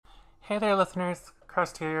Hey there, listeners.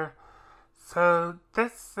 Crust here. So,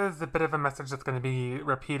 this is a bit of a message that's going to be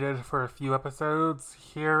repeated for a few episodes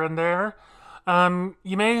here and there. I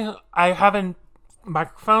have a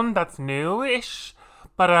microphone that's new-ish,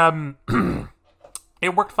 but,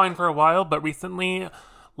 it worked fine for a while, but recently,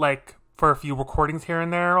 for a few recordings here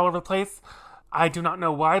and there all over the place, I do not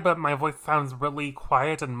know why, but my voice sounds really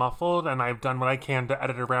quiet and muffled, and I've done what I can to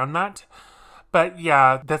edit around that. But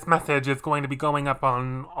yeah, this message is going to be going up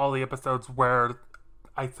on all the episodes where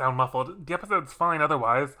I sound muffled. The episode's fine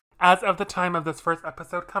otherwise. As of the time of this first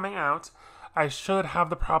episode coming out, I should have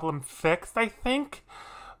the problem fixed, I think.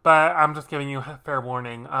 But I'm just giving you a fair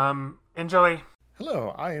warning. Enjoy.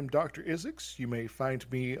 Hello, I am Dr. Isix. You may find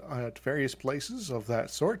me at various places of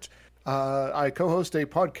that sort. I co-host a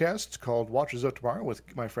podcast called Watchers of Tomorrow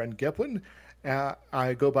with my friend Geplin.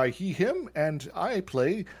 I go by he, him, and I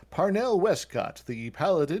play Parnell Westcott, the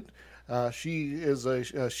paladin. She is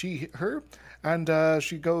a she, her, and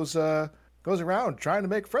she goes around trying to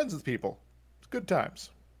make friends with people. It's good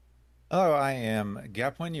times. Hello, I am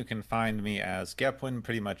Gepwin. You can find me as Gepwin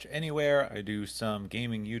pretty much anywhere. I do some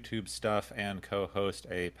gaming YouTube stuff and co-host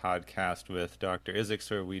a podcast with Dr.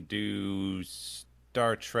 Isix where we do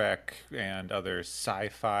Star Trek and other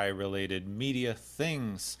sci-fi related media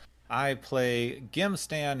things. I play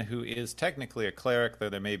Gimstan, who is technically a cleric, though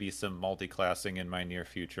there may be some multi-classing in my near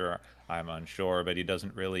future. I'm unsure, but he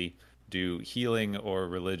doesn't really do healing or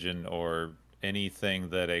religion or anything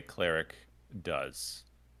that a cleric does.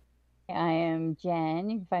 I am Jen.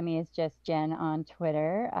 You can find me as just Jen on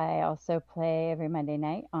Twitter. I also play every Monday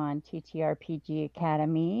night on TTRPG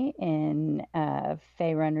Academy in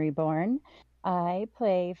Faerun Reborn. I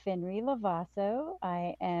play Finri Lavasso.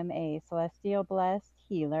 I am a Celestial Blessed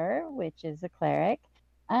healer, which is a cleric.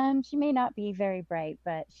 She may not be very bright,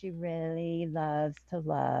 but she really loves to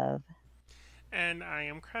love. And I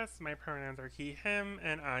am Cress. My pronouns are he, him,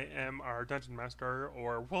 and I am our dungeon master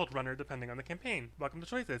or world runner, depending on the campaign. Welcome to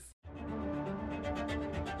Choices.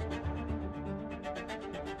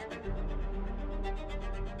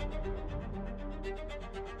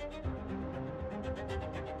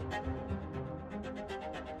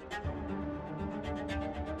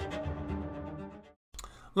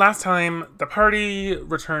 Last time, the party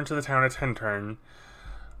returned to the town of Tintern.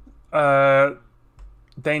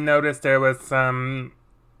 They noticed there was some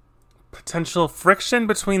potential friction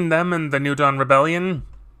between them and the New Dawn Rebellion,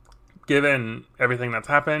 given everything that's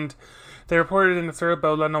happened. They reported in Sir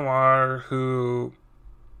Bola Noir, who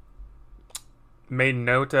made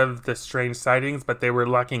note of the strange sightings, but they were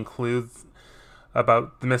lacking clues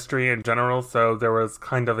about the mystery in general, so there was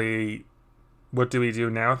kind of a what do we do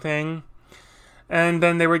now thing. And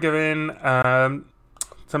then they were given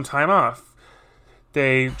some time off.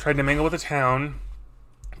 They tried to mingle with the town,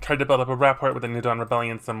 tried to build up a rapport with the New Dawn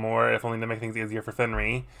Rebellion some more, if only to make things easier for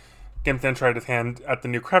Finri. Gimstan tried his hand at the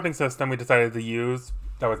new crafting system we decided to use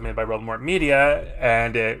that was made by Voldemort Media,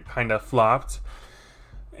 and it kind of flopped.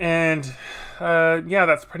 And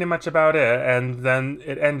that's pretty much about it. And then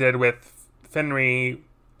it ended with Finri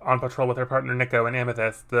on patrol with her partner Nico and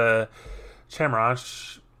Amethyst, the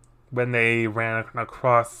Chamrosh, when they ran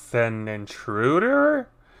across an intruder.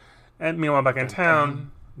 And meanwhile, back in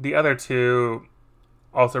town, the other two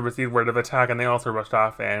also received word of attack, and they also rushed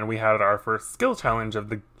off, and we had our first skill challenge of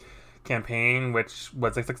the campaign, which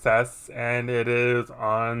was a success, and it is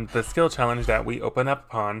on the skill challenge that we open up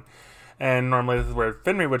upon. And normally this is where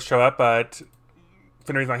Finri would show up, but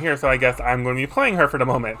Finri's not here, so I guess I'm going to be playing her for the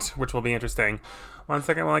moment, which will be interesting. 1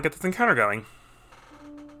 second while I get this encounter going.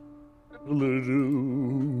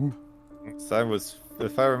 So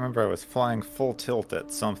if I remember, I was flying full tilt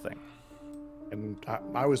at something. And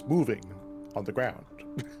I was moving on the ground.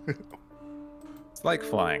 It's like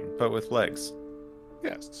flying, but with legs.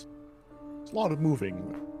 Yes. It's a lot of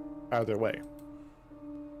moving either way.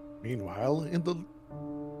 Meanwhile, in the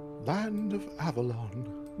land of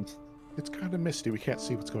Avalon, it's kind of misty. We can't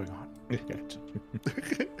see what's going on yet.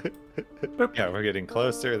 Yeah, we're getting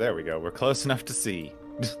closer. There we go. We're close enough to see.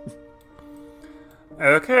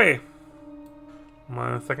 Okay.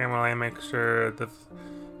 1 second while I make sure the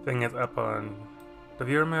thing is up on the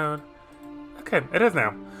viewer mode. Okay, it is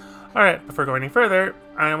now. Alright, before going any further,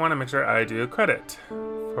 I want to make sure I do credit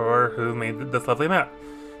for who made this lovely map.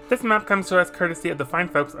 This map comes to us courtesy of the fine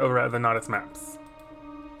folks over at Venatus Maps.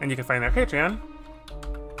 And you can find their Patreon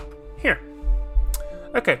here.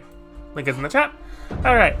 Okay, link is in the chat.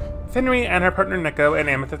 Alright, Finri and her partner Nico and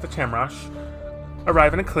Amethyst the Chamrosh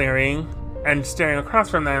arrive in a clearing, and staring across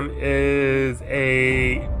from them is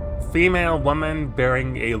a female woman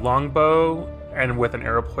bearing a longbow and with an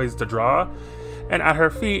arrow poised to draw. And at her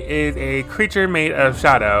feet is a creature made of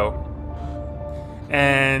shadow.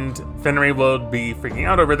 And Fenrir will be freaking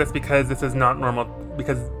out over this because this is not normal,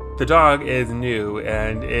 because the dog is new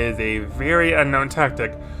and is a very unknown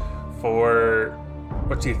tactic for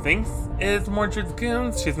what she thinks is Mordred's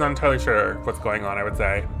goons. She's not entirely sure what's going on, I would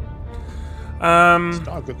say. This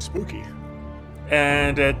dog looks spooky.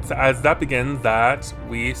 And it's as that begins that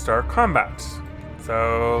we start combat.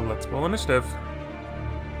 So let's roll initiative.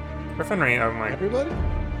 For Fenrir, oh my. Everybody?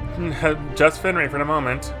 Just Fenrir for the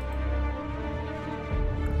moment.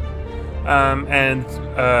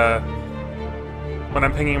 When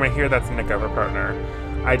I'm pinging right here, that's Nico, her partner.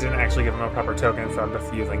 I didn't actually give him a proper token, so I'm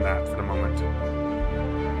just using that for the moment.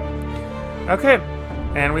 Okay,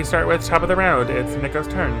 and we start with top of the round. It's Nico's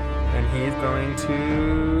turn, and he's going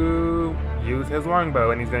to use his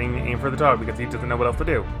longbow, and he's going to aim for the dog because he doesn't know what else to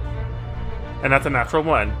do. And that's a natural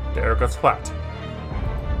 1. The arrow goes flat.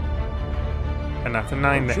 And that's a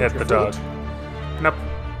 9 to hit the dog. Nope,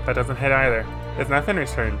 that doesn't hit either. It's not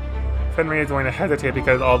Fenrir's turn. Fenrir is going to hesitate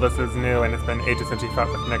because all this is new and it's been ages since she fought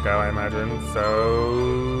with Nico, I imagine.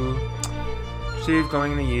 So she's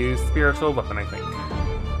going to use Spiritual Weapon, I think.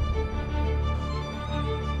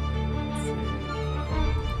 Let's see.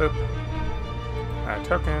 Boop. Add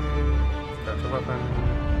token. Spiritual Weapon.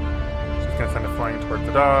 She's going to send it flying towards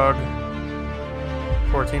the dog.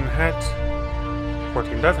 14 hit.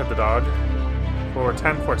 14 does hit the dog. For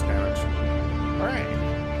 10 force damage. Alright.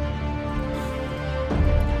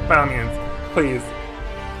 By all means, please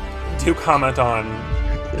do comment on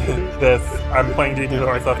this. I'm playing D&D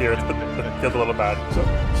by myself here. It feels a little bad.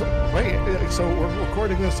 So we're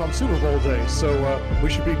recording this on Super Bowl day, so we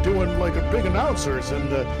should be doing like a big announcers, and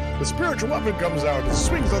the spiritual weapon comes out and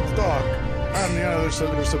swings at the dog, and there's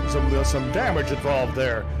some damage involved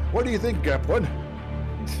there. What do you think, Gepwin?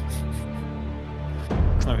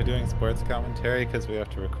 Are we doing sports commentary because we have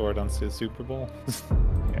to record on Super Bowl?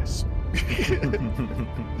 Yes.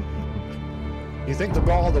 You think they'll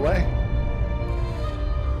go all the way?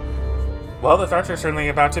 Well, this archer's certainly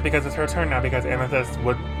about to because it's her turn now because Amethyst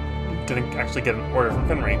didn't actually get an order from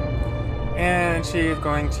Fenrir. And she's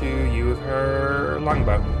going to use her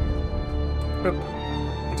longbow. Boop.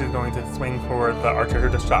 And she's going to swing for the archer who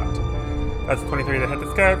just shot. That's 23 to hit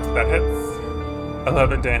the scout. That hits.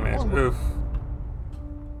 11 damage. Oof.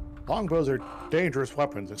 Longbows are dangerous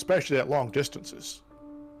weapons, especially at long distances.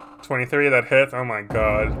 23, that hits. Oh my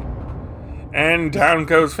god. And down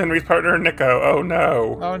goes Fenrir's partner, Nico. Oh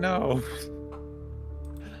no. Oh no.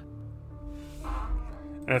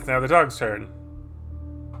 And it's now the dog's turn.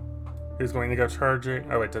 Who's going to go charging?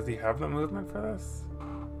 Oh wait, does he have the movement for this?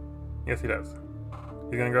 Yes, he does.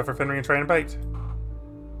 He's going to go for Fenrir and try and bite.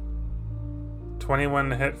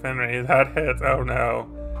 21 to hit Fenrir. That hits. Oh no.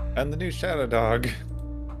 And the new Shadow Dog.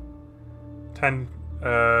 10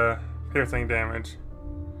 piercing damage.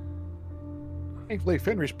 Thankfully,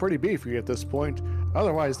 Fenrir's pretty beefy at this point.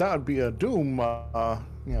 Otherwise, that would be a doom,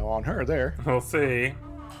 on her there. We'll see.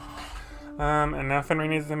 And now Fenrir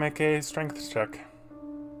needs to make a strength check.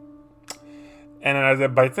 And as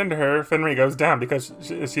it bites into her, Fenrir goes down because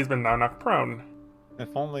she's been now knocked prone.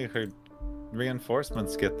 If only her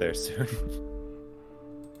reinforcements get there soon.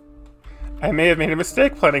 I may have made a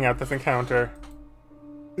mistake planning out this encounter.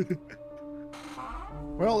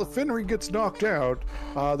 Well, if Fenrir gets knocked out,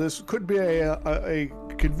 this could be a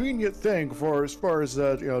convenient thing for as far as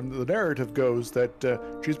the narrative goes that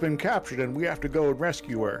she's been captured and we have to go and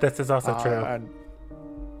rescue her. This is also true.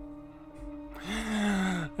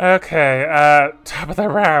 Okay, top of the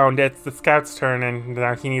round, it's the scout's turn, and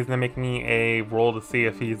now he needs to make me a roll to see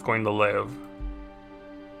if he's going to live.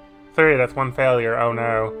 3, that's 1 failure. Oh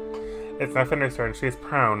no. It's now Fenrir's turn. She's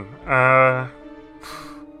prone.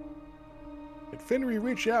 Did Fenrir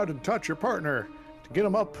reach out and touch her partner to get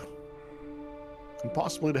him up and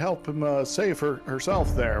possibly to help him save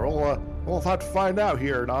herself there? We'll have to find out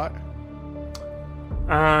here or not.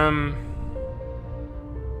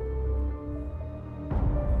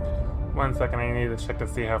 One second, I need to check to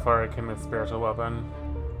see how far I can with spiritual weapon.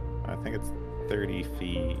 I think it's 30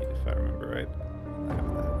 feet, if I remember right.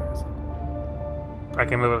 Where is it? I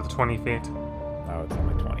can move up to 20 feet. Oh, it's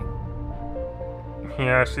only 20.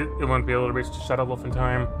 Yeah, it won't be able to reach the Shadow Wolf in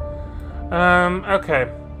time. Okay.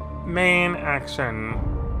 Main action.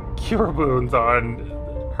 Cure wounds on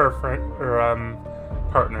her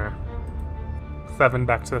partner. 7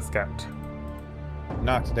 back to the scout.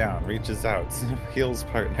 Knocked down, reaches out, heals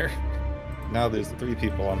partner. Now there's 3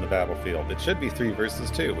 people on the battlefield. It should be 3 versus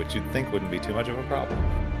 2, which you'd think wouldn't be too much of a problem.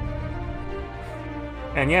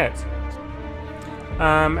 And yet.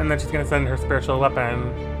 And then she's gonna send her spiritual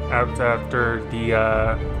weapon out after the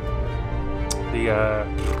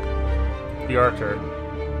archer.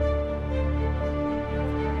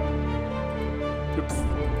 Oops.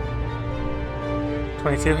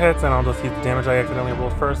 22 hits, and I'll just use the damage I accidentally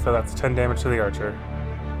rolled first, so that's 10 damage to the archer.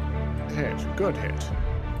 Hit. Good hit.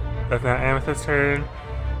 That's now Amethyst's turn.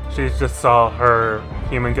 She just saw her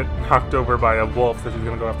human get knocked over by a wolf, so she's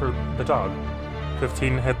gonna go after the dog.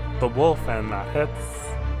 15 hit the wolf, and that hits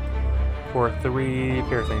for 3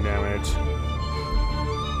 piercing damage.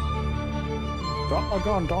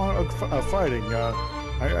 Doggone dog fighting.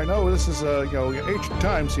 I know this is ancient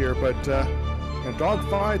times here, but dog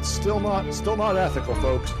fights still not ethical,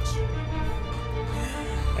 folks.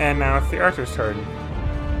 And now it's the archer's turn.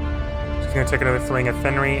 She's gonna take another swing at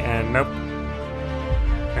Fenry, and nope.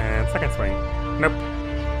 And second swing, nope.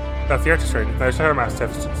 That's the archer's turn. It's the Shadow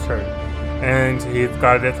Mastiff's turn, and he's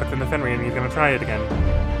got it hooked into Fenry, and he's gonna try it again.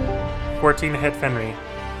 14 to hit Fenry.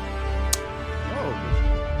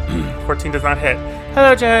 Oh. 14 does not hit.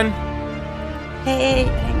 Hello, Jen. Hey,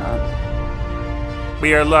 hang on.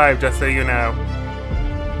 We are live, just so you know.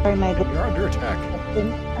 Sorry, my You're under attack.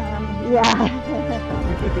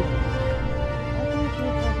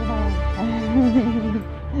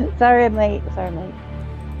 Sorry, I'm late.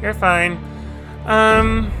 You're fine.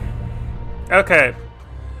 Okay.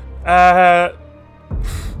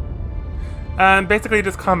 Basically,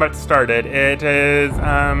 just combat started. It is,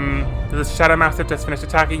 the Shadow Mastiff just finished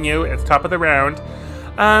attacking you. It's top of the round.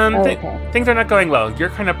 Okay. Things are not going well. You're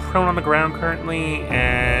kind of prone on the ground currently,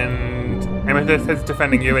 and Amethyst is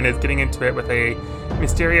defending you and is getting into it with a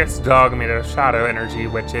mysterious dog made out of shadow energy,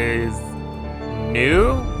 which is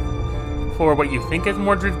new for what you think is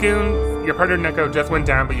Mordred's goons. Your partner Neko just went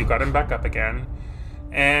down, but you got him back up again.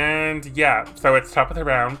 And yeah, so it's top of the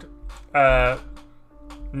round.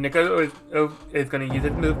 Neko is going to use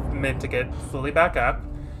his movement to get slowly back up,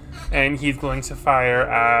 and he's going to fire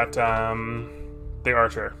at the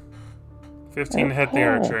archer. 15 hit the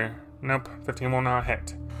archer. Nope, 15 will not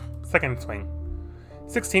hit. Second swing.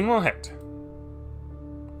 16 will hit.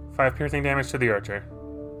 5 piercing damage to the archer.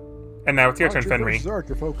 And now it's your turn, Fenry.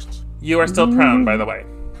 Archer, folks. You are still prone, by the way.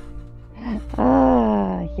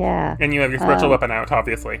 Yeah. And you have your spiritual weapon out,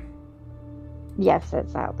 obviously. Yes,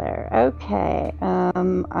 it's out there. Okay.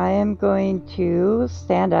 I am going to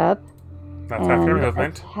stand up. That's after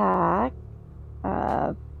movement. Attack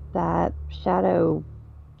that shadow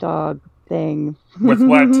dog thing. With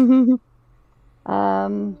what?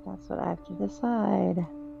 That's what I have to decide.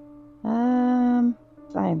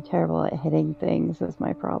 I am terrible at hitting things. That's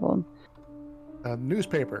my problem.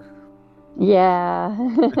 Newspaper. Yeah. A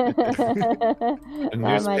That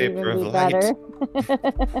might newspaper even of be light.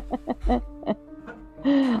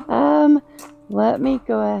 better. Let me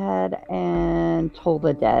go ahead and toll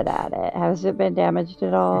the dead at it. Has it been damaged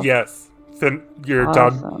at all? Yes. So your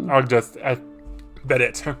Awesome. dog just bet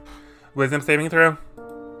it. Wisdom saving throw?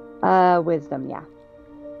 Wisdom, yeah.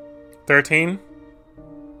 13?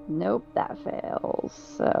 Nope, that fails.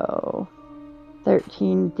 So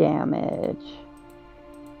 13 damage.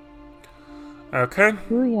 Okay.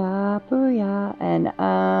 Booyah, booyah. And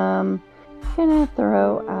gonna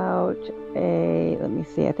throw out a, let me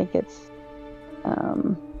see, I think it's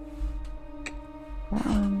that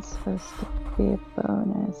one's supposed to be a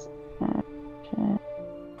bonus action.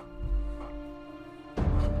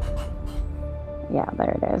 Yeah,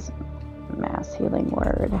 there it is. Mass healing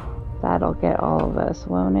word. That'll get all of us,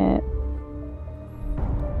 won't it?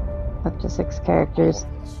 Up to 6 characters.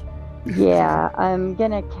 Yeah, I'm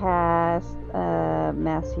gonna cast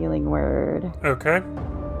mass healing word Okay.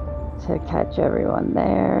 to catch everyone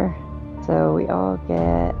there. So we all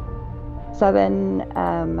get 7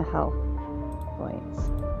 health points.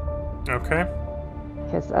 Okay.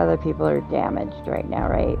 Because other people are damaged right now,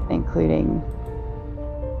 right? Including...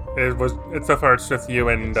 It's so far it's just you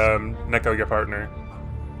and Neko, your partner.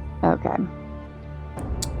 Okay.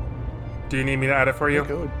 Do you need me to add it for you?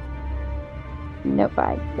 Good. Nope,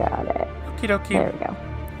 I got it. Okie dokie. There we go.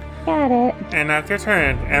 Got it. And that's your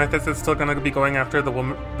turn. Amethyst is still gonna be going after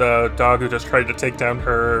the dog who just tried to take down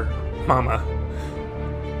her mama.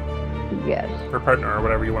 Yes. Her partner, or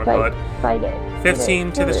whatever you want to call it. Fight it.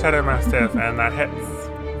 15 to the Fight it. Shadow Mastiff, and that hits.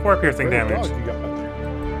 4 piercing Great damage. dog you got out there.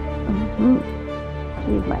 Mhm.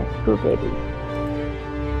 She's my poo baby.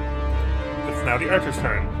 It's now the archer's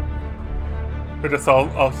turn. We're just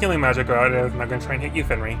all healing magic go out, and I'm not gonna try and hit you,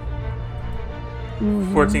 Fenry.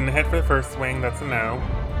 Mhm. 14 to hit for the first swing, that's a no.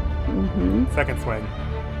 Mhm. Second swing,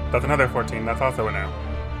 that's another 14, that's also a no.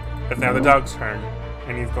 It's now the dog's turn,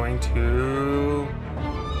 and he's going to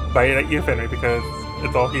bite at you, Fenry, because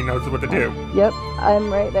it's all he knows what to do. Yep,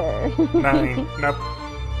 I'm right there. 9, nope.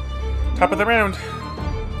 Top of the round.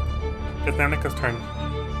 It's now Nico's turn.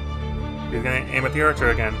 He's gonna aim at the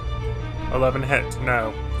archer again. 11 hit,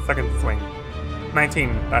 no. Second swing.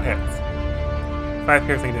 19. That hits. 5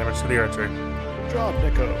 piercing damage to the archer. Good job,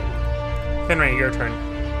 Nico. Finray, your turn.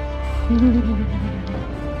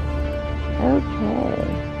 Okay.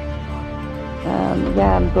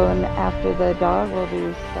 Yeah, I'm going after the dog. We'll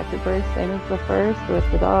do second burst, same as the first with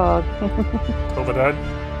the dog. Toll the dead.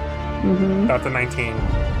 Mm-hmm. That's a 19.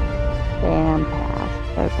 Damn pass.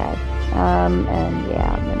 Okay. And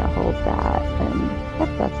yeah, I'm gonna hold that. And yep,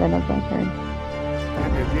 that's the end of my turn.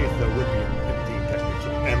 Underneath, though, would be 15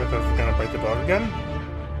 technically. Amethyst is gonna bite the dog again.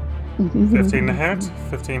 15 to hit.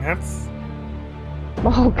 15 hits.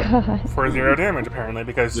 Oh god. For 0 damage, apparently,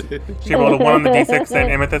 because she rolled a 1 on the d6 and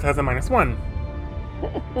Amethyst has a -1.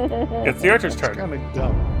 It's the archer's It's turn. kind of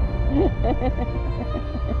dumb.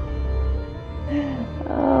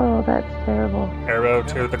 Oh, that's terrible. Arrow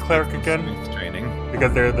to the cleric again, Strength training.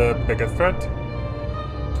 because they're the biggest threat.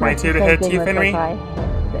 22 to That's the hit same you, thing with Finry. the high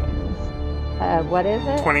hit things. What is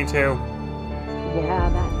it? 22. Yeah,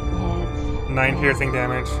 that hits. 9 piercing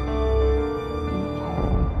damage.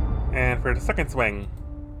 Okay. And for the second swing,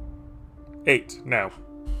 8. No.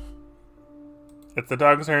 It's the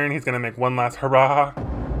dog's turn. He's gonna make one last hurrah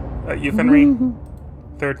at you, Finry.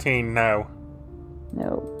 13. No.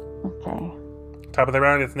 Nope. Okay. Top of the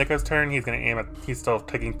round, it's Nico's turn. He's gonna aim at. He's still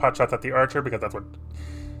taking pot shots at the archer because that's what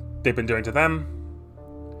they've been doing to them.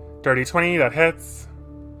 Dirty 20. That hits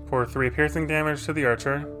for 3 piercing damage to the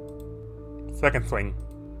archer. Second swing,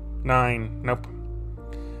 9. Nope.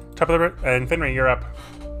 Top of the and Finray, you're up.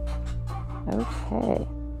 Okay.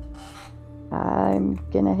 I'm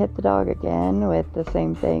gonna hit the dog again with the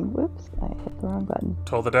same thing. Whoops, I hit the wrong button.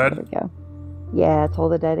 Toll the There dead. we go. Yeah, toll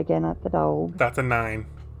the dead again at the dog. That's a 9.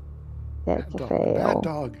 That's Bad a dog. fail. Bad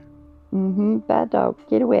dog. Bad dog.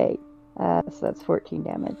 Get away. So that's 14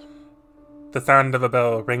 damage. The sound of a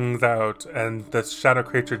bell rings out, and the shadow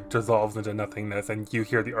creature dissolves into nothingness, and you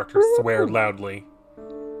hear the archer swear loudly.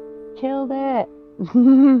 Killed it.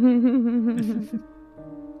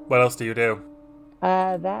 What else do you do?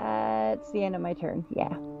 That's the end of my turn.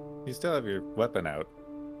 Yeah. You still have your weapon out.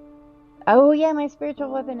 Oh yeah, my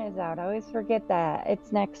spiritual weapon is out. I always forget that.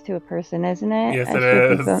 It's next to a person, isn't it? Yes, I it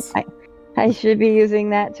should be is. I should be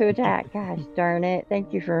using that to attack. Gosh darn it.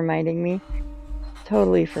 Thank you for reminding me.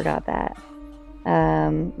 Totally forgot that.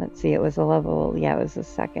 Let's see, it was a level, yeah, it was a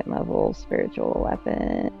 2nd level spiritual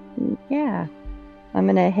weapon. Yeah. I'm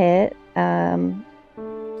gonna hit,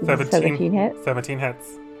 17 hits. 17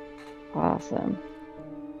 hits. Awesome.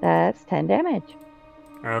 That's 10 damage.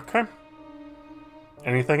 Okay.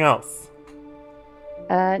 Anything else?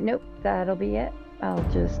 Nope, that'll be it. I'll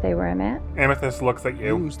just stay where I'm at. Amethyst looks at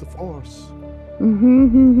you, Use the force.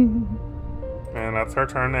 and that's her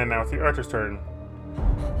turn, and now it's the archer's turn.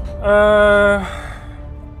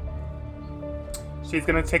 She's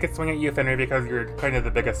gonna take a swing at you, Finry, because you're kind of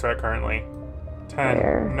the biggest threat currently. 10.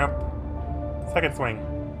 Fair. Nope. Second swing.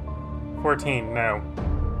 14. No.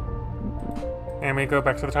 And we go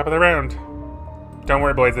back to the top of the round. Don't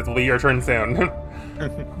worry, boys. It's your turn soon.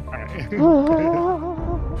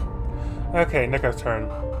 Okay, Nico's turn.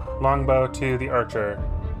 Longbow to the archer.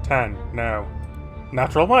 10. No.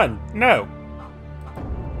 Natural 1. No.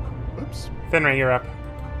 Oops. Finray, you're up.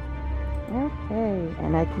 Okay,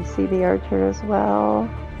 and I can see the archer as well.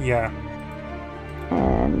 Yeah.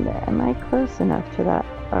 And am I close enough to that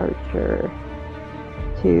archer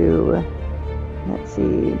to, let's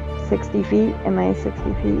see, 60 feet? Am I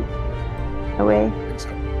 60 feet away? I think so.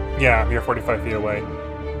 Yeah, you're 45 feet away.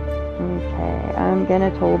 Okay, I'm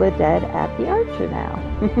gonna toll the dead at the archer now.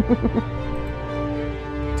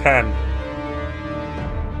 10.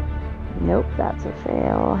 Nope, that's a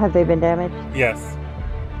fail. Have they been damaged? Yes.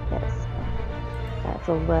 Yes. That's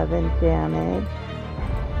 11 damage.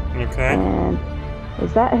 Okay. And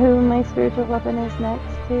is that who my spiritual weapon is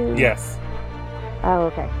next to? Yes. Oh,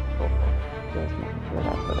 okay. Cool. Just making sure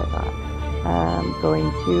that's what I thought.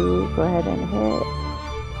 Going to go ahead and hit.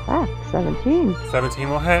 17. 17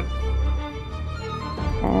 will hit.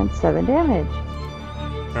 And 7 damage.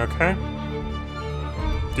 Okay.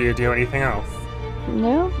 Do you do anything else?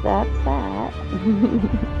 Nope, that's that.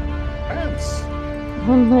 Pants.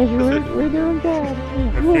 we're doing good.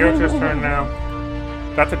 It's the archer's turn now.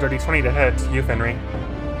 That's a dirty 20 to hit you, Finry.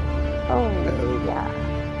 Oh, yeah.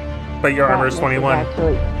 But your That armor is misses, 21.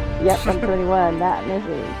 Actually. Yep, I'm 21. That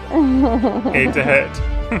misses. 8 to hit.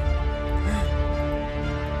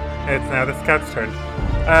 It's now the scout's turn.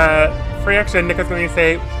 Free action, Nick is going to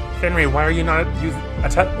say, Finry, why are you not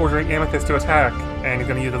ordering Amethyst to attack? And he's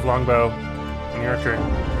going to use his longbow on the archer.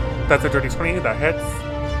 That's a dirty 20. That hits.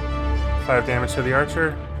 5 damage to the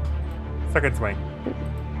archer. Second swing.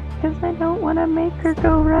 Because I don't want to make her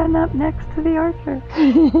go run up next to the archer.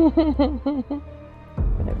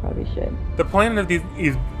 but I probably should. The point of these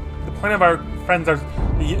is the point of our friends are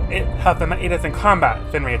have them aid us in combat.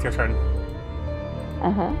 Finray, it's your turn.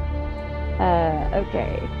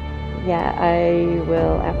 Okay. Yeah, I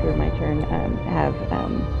will, after my turn, have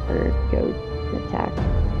her go attack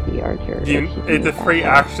the archer. It's a free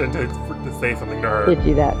action to say something to her. To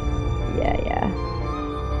do that. Yeah.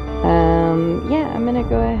 Yeah, I'm gonna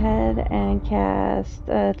go ahead and cast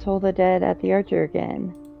Toll the Dead at the archer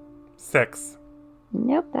again. 6.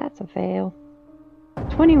 Nope, that's a fail.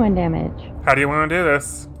 21 damage. How do you want to do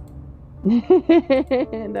this?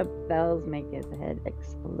 The bells make his head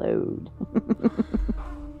explode.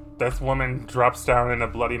 This woman drops down in a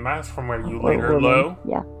bloody mess from where you laid her low.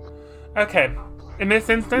 Yeah. Okay. In this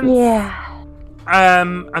instance, Yeah.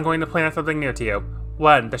 I'm going to point out something new to you.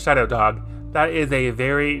 1, the Shadow Dog. That is a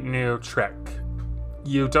very new trick.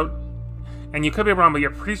 You don't... And you could be wrong, but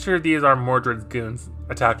you're pretty sure these are Mordred's goons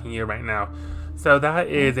attacking you right now. So that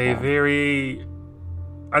is a very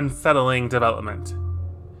unsettling development.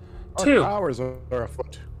 Our 2. powers are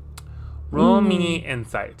afoot. Roll me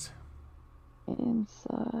insight.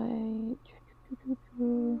 Insight.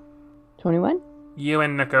 21? You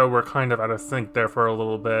and Nico were kind of out of sync there for a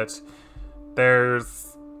little bit.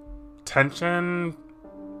 There's tension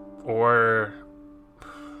or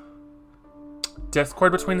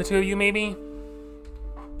discord between the two of you, maybe?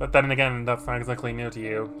 But then again, that's not exactly new to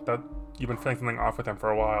you. That you've been feeling something off with him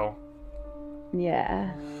for a while.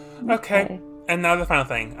 Yeah. Okay. And now the final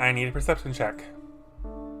thing. I need a perception check.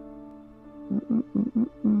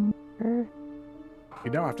 You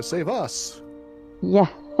now have to save us. Yeah.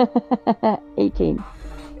 18.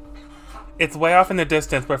 It's way off in the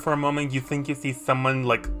distance, but for a moment you think you see someone,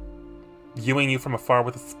 like, viewing you from afar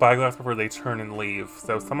with a spyglass before they turn and leave.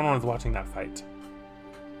 So someone was watching that fight.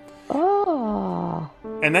 Oh.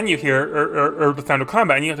 And then you hear the sound of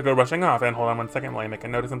combat, and you have to go rushing off. And hold on 1 second while I make a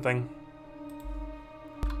note of something.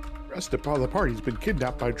 The rest of the party's been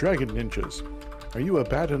kidnapped by dragon ninjas. Are you a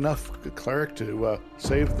bad enough cleric to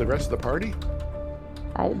save the rest of the party?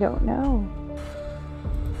 I don't know.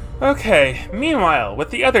 Okay, meanwhile, with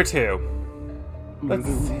the other two. Let's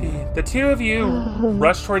see. The two of you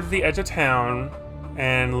rush towards the edge of town,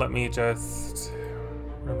 and let me just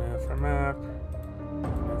remove from map.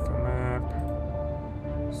 Remove from map.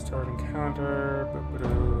 Start encounter.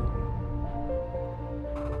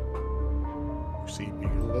 You see me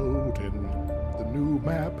load in the new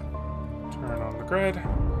map. Turn on the grid.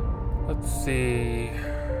 Let's see.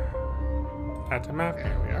 Add to map.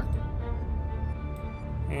 There we are.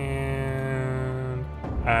 And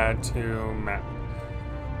add to map.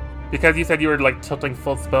 Because you said you were like tilting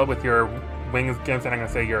full spell with your wings against, and I'm gonna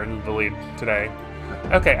say you're in the lead today.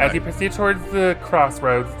 Okay, as you proceed towards the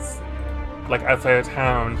crossroads, like outside of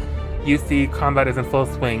town, you see combat is in full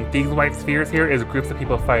swing. These white spheres here is groups of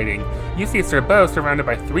people fighting. You see Sir Beau surrounded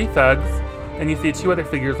by 3 thugs, and you see 2 other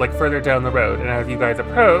figures like further down the road. And as you guys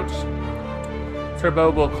approach, Sir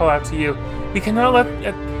Beau will call out to you, "We cannot let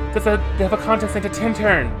they have a contest into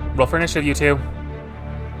Tintern. Roll for initiative, you two."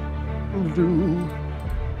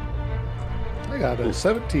 I got a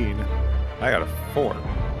 17. I got a 4.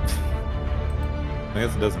 I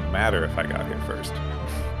guess it doesn't matter if I got here first.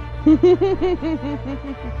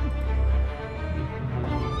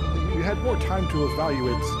 You had more time to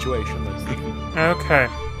evaluate the situation than Okay.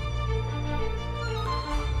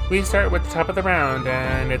 We start with the top of the round,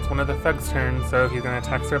 and it's one of the thugs' turns, so he's gonna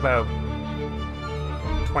attack Sir Beau.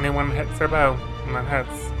 21 hits Sir Beau, and that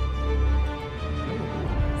hits.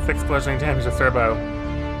 6 bludgeoning damage to Sir Beau.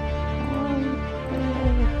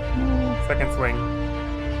 Second swing.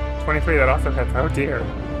 23, that also hits. Oh dear.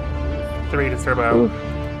 3 to Sir Beau.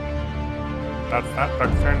 That's that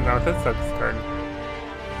thug's turn. Now it's his thug's turn.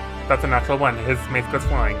 That's a natural 1. His mace goes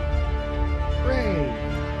flying. Hooray!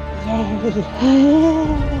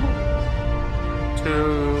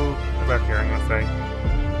 2 about here, I'm gonna say.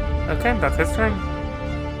 Okay, that's his turn.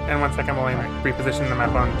 And 1 second while I reposition the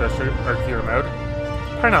map on zero mode.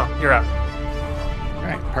 Parnell, you're up.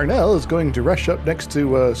 Right. Parnell is going to rush up next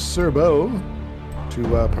to Sir Beau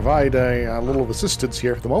to provide a little assistance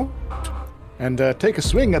here for the moment. And take a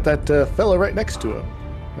swing at that fella right next to him.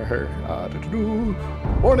 Or her.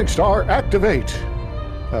 Morningstar, activate!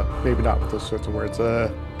 Maybe not with those sorts of words.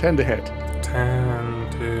 10 to hit. 10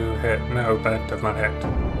 to hit. No, that does not hit.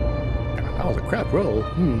 That was a crap roll.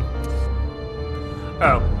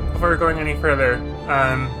 Oh, before going any further,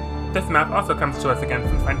 this map also comes to us again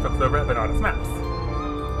from Fine Folks Over at Benotus Maps.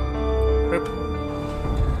 Boop.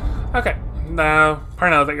 Okay, now,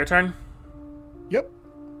 Parnell, is that your turn? Yep.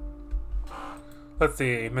 Let's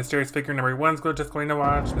see, Mysterious Figure number 1 is just going to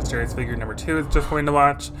watch, Mysterious Figure number 2 is just going to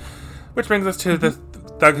watch, which brings us to the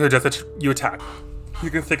Doug, who does you attack. You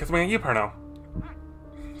can take a swing at you, Parnell.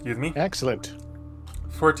 Excuse me. Excellent.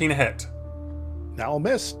 14 to hit. That'll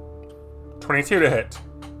miss. 22 to hit.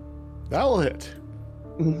 That'll hit.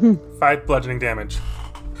 5 bludgeoning damage.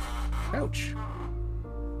 Ouch.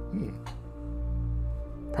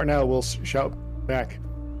 Parnell will shout back,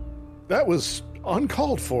 "That was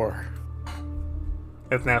uncalled for."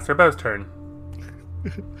 It's now Sir Beau's turn.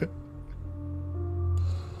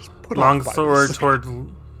 Put Long off by sword this. toward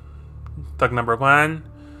Doug number 1.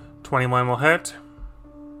 21 will hit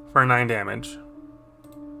for 9 damage.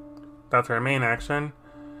 That's her main action.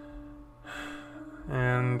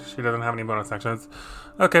 And she doesn't have any bonus actions.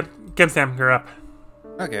 Okay, Gimsam, you're up.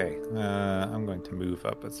 Okay, I'm going to move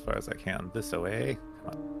up as far as I can this way.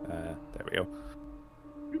 Come on. There we go.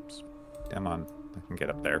 Oops. Come on. I can get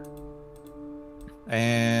up there.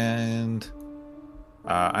 And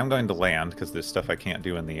I'm going to land because there's stuff I can't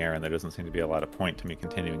do in the air and there doesn't seem to be a lot of point to me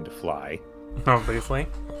continuing to fly. Obviously.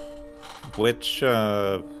 Which,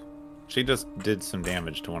 she just did some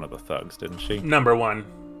damage to one of the thugs, didn't she? Number 1.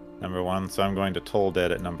 Number 1, so I'm going to Toll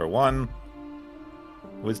Dead at number 1.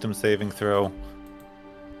 Wisdom saving throw.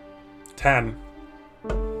 10.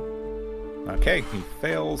 Okay, he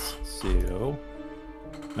fails, so...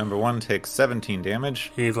 Number 1 takes 17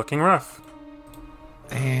 damage. He's looking rough.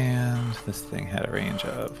 And this thing had a range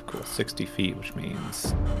of, 60 feet, which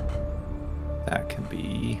means that can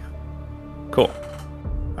be... Cool.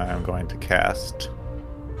 I'm going to cast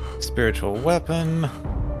Spiritual Weapon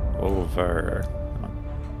over...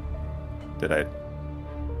 Did I...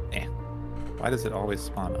 Why does it always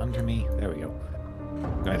spawn under me? There we go.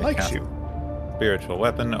 I'm going to cast Spiritual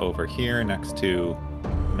Weapon over here next to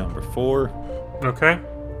number 4. Okay.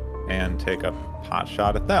 And take a pot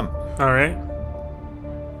shot at them. Alright.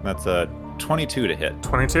 That's a 22 to hit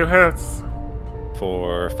 22 hits.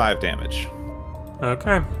 for 5 damage.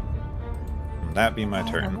 Okay. And that be my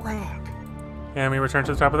turn. And we return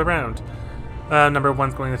to the top of the round. Number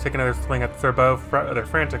 1's going to take another swing at Sir Beau rather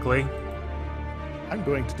frantically. I'm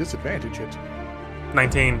going to disadvantage it.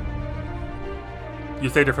 19. You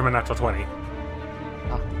saved it from a natural 20.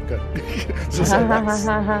 Ah, good. That's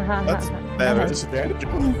That's better. disadvantage.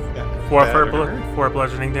 4 Better. for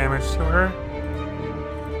bludgeoning damage to her.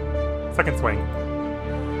 Second swing.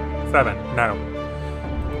 7. No.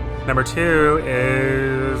 Number 2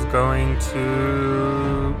 is going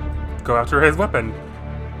to go after his weapon.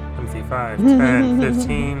 Let me see. 5, 10,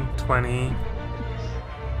 15, 20,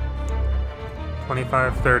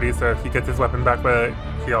 25, 30. So he gets his weapon back, but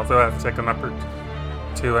he also has to take an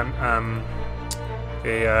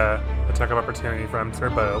attack of opportunity from Sir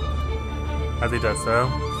Beau as he does so.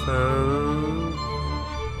 So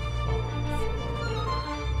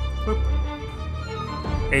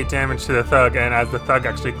 8 damage to the thug, and as the thug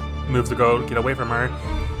actually moves to go get away from her,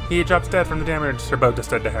 he drops dead from the damage Sir Beau just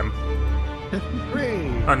did to him.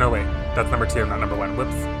 Hooray! Oh no, wait, that's number 2, not number 1.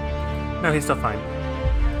 Whoops. No, he's still fine.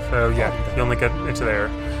 So yeah, you only get into there.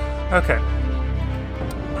 Okay.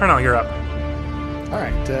 Parnell, you're up.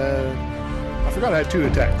 Alright, I forgot I had 2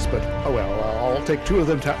 attacks, but oh well, I'll take 2 of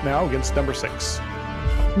them now against number 6.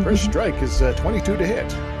 First strike is 22 to hit,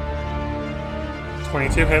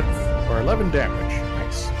 22 hits. for 11 damage.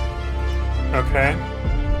 Nice. Okay.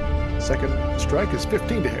 Second strike is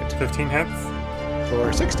 15 to hit, 15 hits.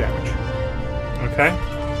 for 6 damage. Okay.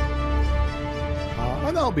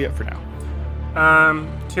 And that'll be it for now.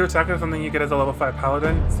 2 attack is something you get as a level 5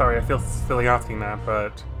 paladin. Sorry, I feel silly asking that,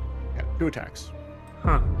 but... Yeah, 2 attacks.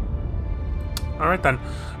 Huh. Alright then.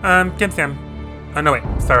 Gimsam. Oh no, wait.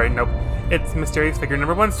 Sorry, nope. It's Mysterious Figure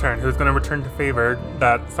number 1's turn, who's going to return to favor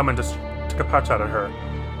that someone just took a pot shot at her.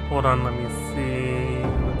 Hold on, let me see.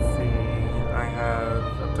 Let's see. I have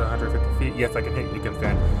up to 150 feet. Yes, I can hit you,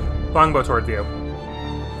 Gimsam. Longbow towards you.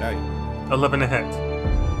 Now 11 to hit.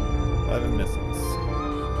 11 misses.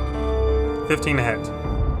 15 to hit.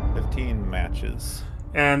 15 matches.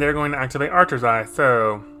 And they're going to activate Archer's Eye,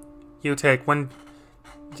 so you take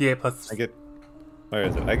 1d8 plus... Where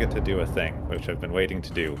is it? I get to do a thing, which I've been waiting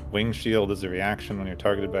to do. Wing Shield is a reaction when you're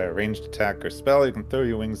targeted by a ranged attack or spell. You can throw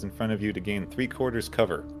your wings in front of you to gain 3/4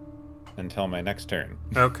 cover until my next turn.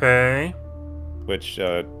 Okay. Which,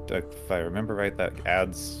 if I remember right, that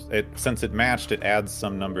adds it. Since it matched, it adds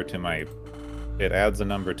some number to my. It adds a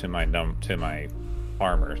number to my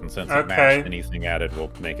armor, and since it matched, anything added will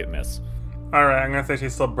make it miss. Alright, I'm gonna say she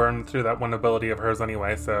still burned through that one ability of hers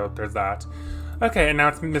anyway, so there's that. Okay, and now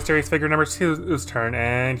it's Mysterious Figure number 2's turn,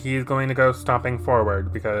 and he's going to go stomping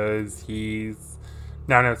forward because he's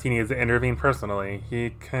now knows he needs to intervene personally. He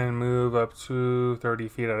can move up to 30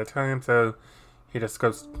 feet at a time, so he just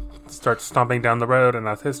starts stomping down the road, and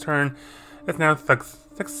that's his turn. It's now Thug's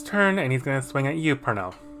 6th turn, and he's going to swing at you,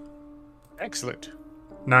 Parnell. Excellent.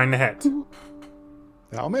 9 to hit.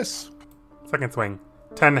 I'll miss. Second swing.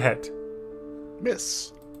 10 to hit.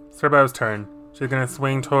 Miss. Serbo's turn. She's going to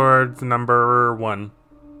swing towards number 1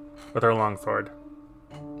 with her longsword.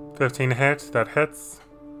 15 to hit. That hits.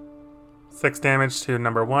 6 damage to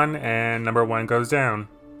number 1, and number 1 goes down.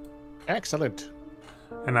 Excellent.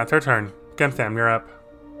 And that's her turn. Gimsam, you're up.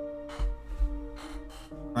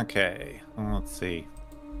 Okay, well, let's see.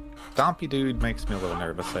 Stompy Dude makes me a little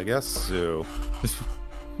nervous, I guess, so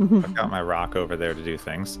I've got my rock over there to do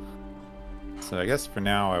things. So I guess for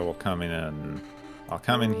now I will come in and I'll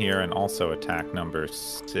come in here and also attack number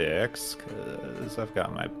 6, because I've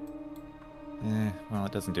got my... well,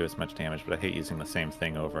 it doesn't do as much damage, but I hate using the same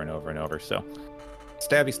thing over and over and over, so...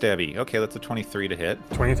 Stabby. Okay, that's a 23 to hit.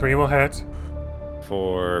 23 will hit.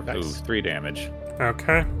 For, Nice. 3 damage.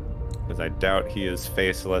 Okay. Because I doubt he is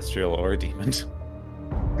Fey, Celestial, or Demon.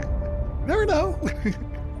 Never know.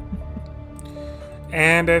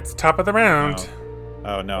 And it's top of the round.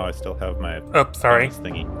 Oh no, I still have my Sorry. bonus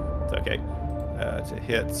thingy. It's okay. To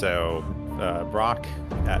hit, so Brock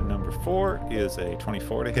at number 4 is a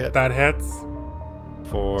 24 to hit That hits.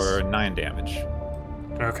 for 9 damage.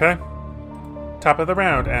 Okay. Top of the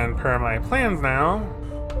round, and per my plans now,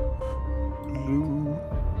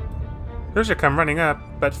 who should come running up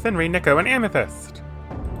but Finri, Nico, and Amethyst?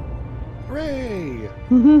 Hooray!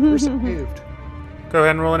 We're saved. Go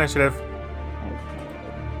ahead and roll initiative.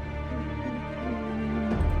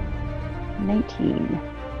 19.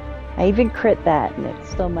 I even crit that, and it's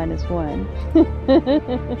still -1.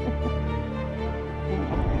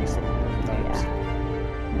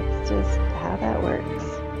 That's just how that works.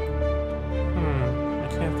 I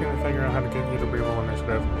can't seem to figure out how to get you to reroll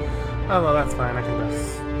initiative. Oh, well, that's fine. I can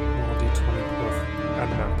just roll d20 plus, add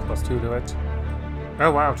the math plus 2 to it.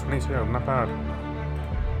 Oh, wow, 22. Not bad.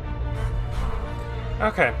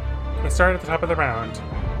 Okay. We start at the top of the round,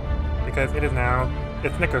 because it is now,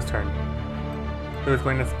 it's Nico's turn, who is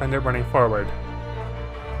going to spend it running forward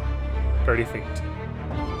 30 feet.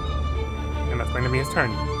 And that's going to be his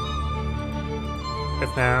turn.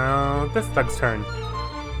 It's now this Thug's turn.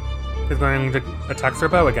 He's going to attack Sir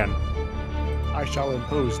Bow again. I shall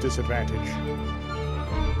impose disadvantage.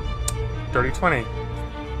 Dirty 20.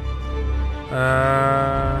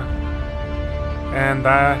 And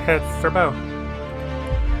that hits Sir Bow.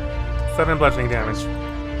 7 bludgeoning damage.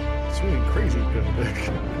 It's doing crazy good.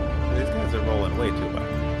 These guys are rolling way too well.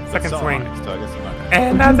 Second swing. So I guess I'm not gonna...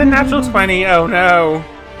 And that's a natural 20. Oh no.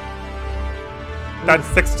 That's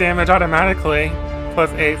 6 damage automatically.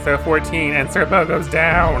 Plus 8, so 14. And Sir Bow goes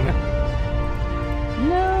down.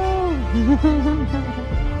 No!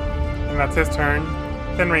 And that's his turn.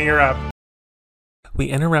 Finri, you're up. We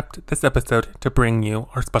interrupt this episode to bring you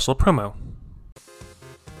our special promo.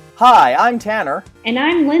 Hi, I'm Tanner, And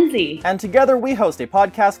I'm Lindsay. and together we host a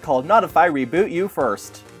podcast called Not If I Reboot You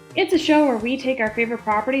First. It's a show where we take our favorite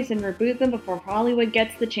properties and reboot them before Hollywood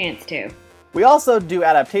gets the chance to. We also do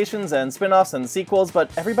adaptations and spin-offs and sequels,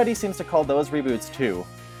 but everybody seems to call those reboots too.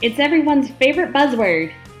 It's everyone's favorite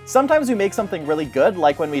buzzword. Sometimes we make something really good,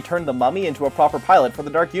 like when we turned The Mummy into a proper pilot for the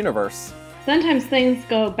Dark Universe. Sometimes things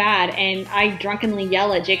go bad and I drunkenly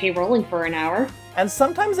yell at J.K. Rowling for an hour. And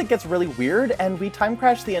sometimes it gets really weird, and we time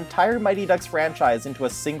crash the entire Mighty Ducks franchise into a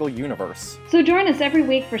single universe. So join us every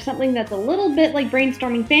week for something that's a little bit like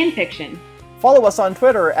brainstorming fanfiction. Follow us on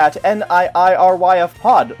Twitter at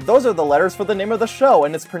NIIRYFPod. Those are the letters for the name of the show,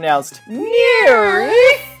 and it's pronounced Nearth.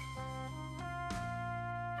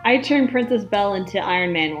 I turned Princess Belle into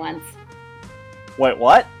Iron Man once. Wait,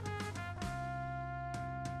 what?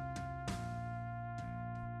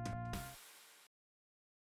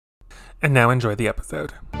 And now enjoy the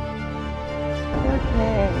episode. Okay.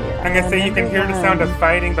 I'm gonna say you can number hear the sound of 1.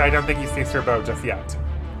 fighting, but I don't think you see Sir Bow just yet.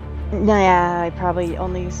 No, yeah, I probably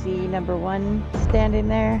only see number 1 standing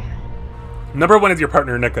there. Number 1 is your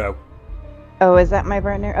partner, Nico. Oh, is that my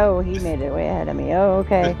partner? Oh, he made it way ahead of me. Oh,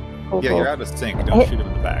 okay. Cool, Yeah, cool. you're out of sync. Don't shoot him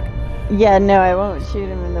in the back. Yeah, no, I won't shoot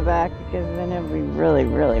him in the back because then he'll be really,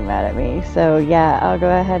 really mad at me. So yeah, I'll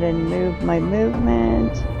go ahead and move my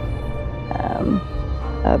movement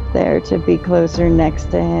up there to be closer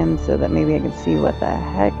next to him so that maybe I can see what the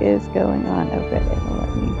heck is going on. Okay, it'll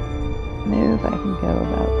let me move. I can go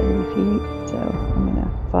about 30 feet, so I'm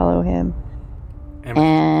gonna follow him.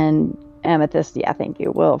 And Amethyst, yeah, thank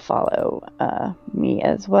you, will follow me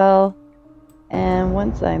as well. And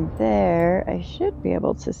once I'm there, I should be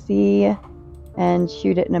able to see and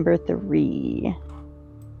shoot at number 3.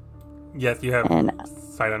 Yes, you have And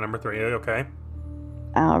sight on number 3, okay.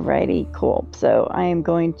 alrighty, cool. So I am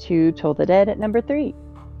going to Toll the Dead at number 3.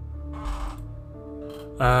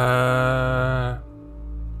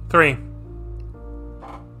 3.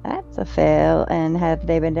 That's a fail. And have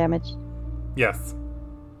they been damaged? Yes.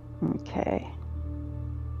 Okay.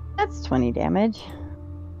 That's 20 damage.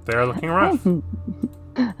 They're looking rough.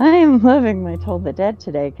 I am loving my Toll the Dead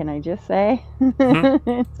today, can I just say? Mm-hmm.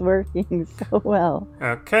 It's working so well.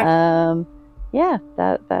 Okay. Yeah,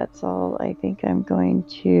 that's all I think I'm going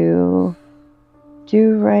to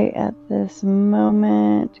do right at this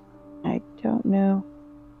moment. I don't know.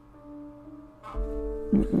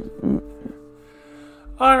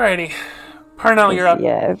 Alrighty. Parnell, you're up.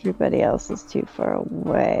 Yeah, everybody else is too far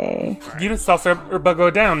away. You just saw Serbo go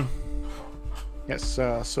down. Yes,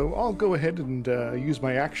 so I'll go ahead and use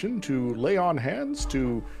my action to lay on hands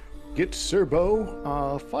to get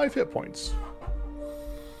Serbo 5 hit points.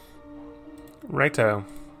 Righto.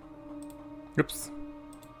 Oops.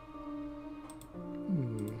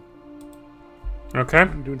 Okay. I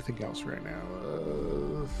don't do anything else right now.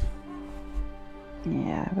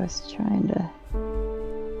 Yeah, I was trying to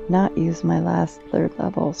not use my last 3rd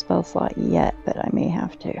level spell slot yet, but I may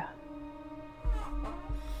have to.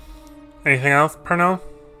 Anything else, Parnell?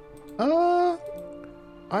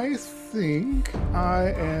 I think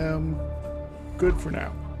I am good for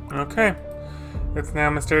now. Okay. It's now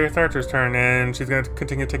Mysterious Archer's turn, and she's going to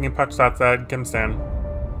continue taking pot shots at Gimstan.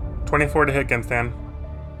 24 to hit Gimstan.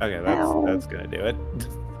 Okay, that's gonna do it.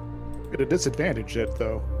 At a disadvantage, yet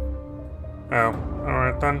though. Oh,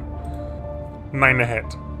 alright then. 9 to hit.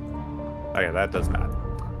 Okay, that does not.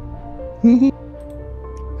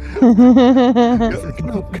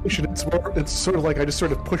 It's sort of like I just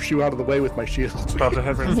sort of push you out of the way with my shield. 12 to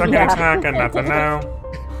hit for the second attack, and that's a no.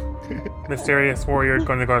 Mysterious Warrior is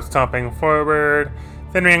going to go stomping forward.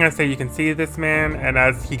 Fenrir, I'm going to say you can see this man, and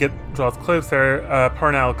as he draws closer,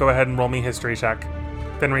 Parnell, go ahead and roll me history check.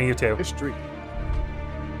 Fenrir, you too. History.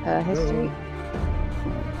 History?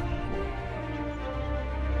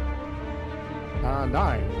 9.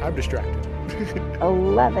 I'm distracted.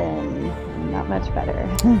 11. Not much better.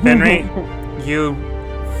 Fenrir, you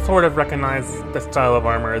sort of recognize the style of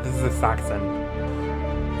armor. This is a Saxon.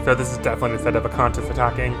 So this is definitely instead of a Countess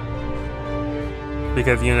attacking.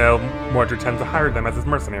 Because, Mordred tends to hire them as his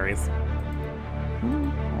mercenaries.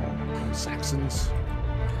 Saxons.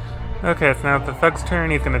 Okay, so now it's the Thug's turn.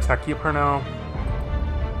 He's going to attack you, Parnell.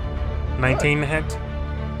 19 to hit.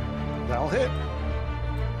 That'll hit.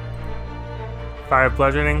 5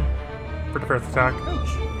 bludgeoning for the first attack.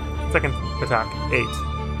 Ouch. Second attack, 8.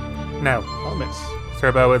 No. I'll miss.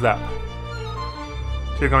 Serbo is up.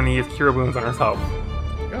 She's going to use Cure Wounds on herself.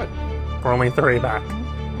 Good. For only 3 back.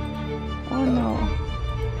 Oh no.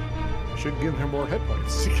 I should give her more hit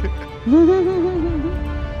points.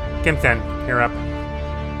 Gimstan, you're up.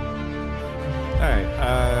 Alright,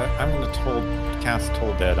 I'm gonna cast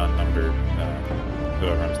Toll Dead on number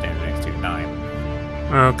whoever I'm standing next to, 9.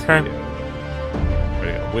 Okay.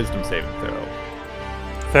 Ready to go. Wisdom saving throw.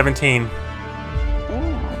 17.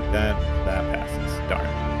 Damn. That passes. Darn.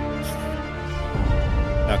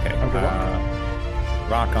 Okay.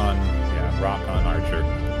 Rock on Archer.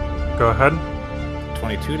 Go ahead.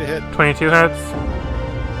 22 to hit 22 hits.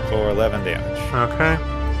 for 11 damage. Okay.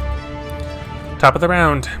 Top of the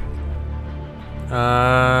round.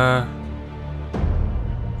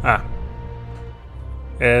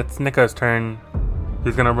 It's Nico's turn.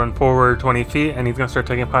 He's gonna run forward 20 feet, and he's gonna start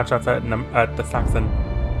taking pot shots at the Saxon.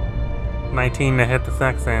 19 to hit the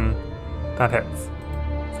Saxon. That hits.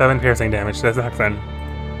 7 piercing damage to the Saxon.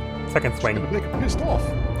 Second swing. Gonna make him pissed off.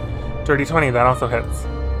 Dirty 20, that also hits.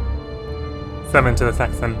 7 to the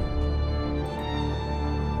Saxon.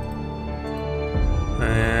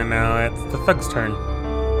 And now it's the Thug's turn.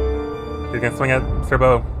 He's gonna swing at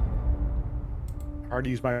Serbo. Hard to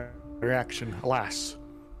use my reaction, alas.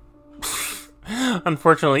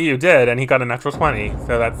 Unfortunately, you did, and he got a natural 20,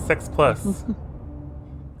 so that's 6 plus.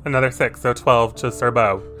 Another 6, so 12 to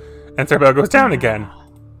Serbo. And Serbo goes down again.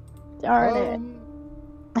 Darn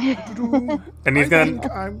it. And he's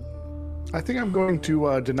gonna... I think I'm going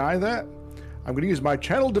to deny that. I'm going to use my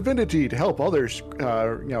channel divinity to help others,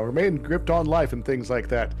 remain gripped on life and things like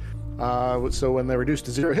that. So when they're reduced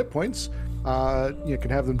to 0 hit points, you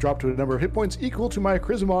can have them drop to a number of hit points equal to my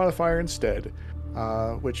charisma modifier instead,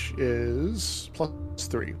 which is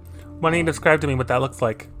 +3. Why don't you describe to me what that looks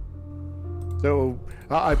like? So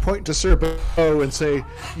I point to Serbo and say,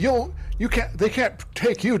 they can't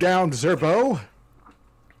take you down, Serbo.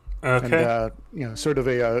 Okay. And sort of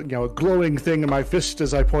a glowing thing in my fist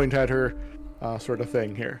as I point at her, sort of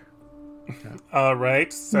thing here. All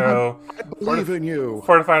right, so I believe in you.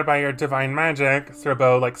 Fortified by your divine magic,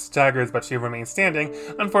 Serbo staggers, but she remains standing.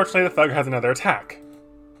 Unfortunately, the Thug has another attack.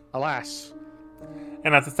 Alas.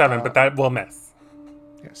 And that's a 7, but that will miss.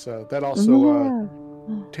 Yes, that also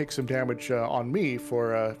takes some damage on me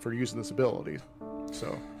for using this ability.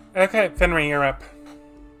 So. Okay, Fenrir, you're up.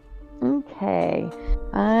 Okay.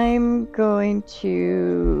 I'm going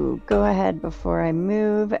to go ahead before I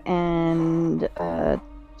move and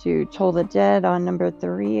do Toll the Dead on number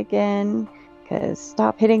 3 again. Because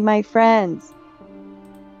stop hitting my friends.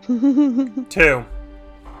 2.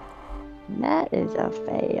 That is a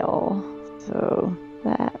fail. So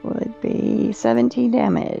that would be 17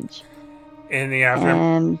 damage. In the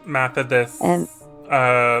aftermath of this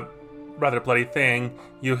rather bloody thing,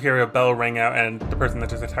 you hear a bell ring out, and the person that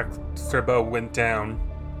just attacked Serbo went down.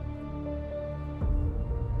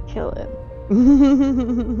 Kill him.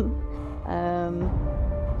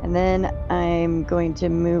 And then I'm going to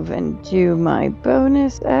move and do my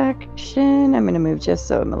bonus action. I'm going to move just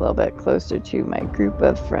so I'm a little bit closer to my group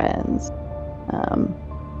of friends.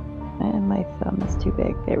 And my thumb is too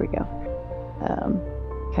big. There we go.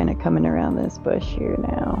 Kind of coming around this bush here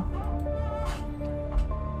now.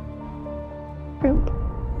 Boop.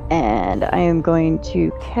 And I am going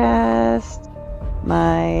to cast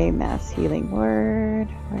my Mass Healing Word.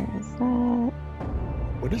 Where is that?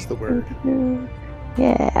 What is the word?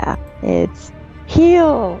 Yeah, it's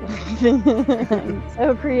heal. I'm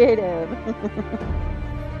so creative.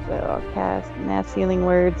 So I'll cast Mass Healing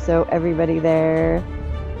Word so everybody there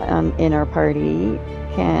in our party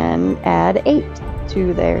can add 8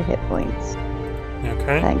 to their hit points.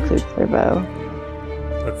 Okay. That includes their bow.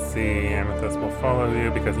 Let's see, Amethyst will follow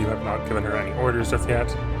you because you have not given her any orders just yet.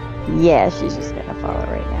 Yeah, she's just gonna follow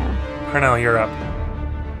right now. Parnell, you're up.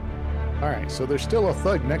 Alright, so there's still a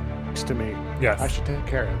thug next to me. Yes. I should take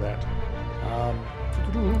care of that. I'll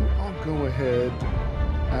go ahead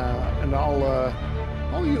and I'll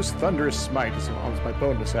use Thunderous Smite as my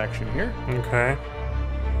bonus action here. Okay.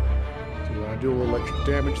 So do a little extra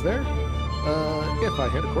damage there. If I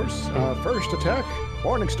hit, of course. First attack,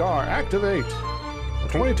 Morningstar, activate.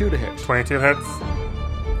 22 to hit. 22 hits.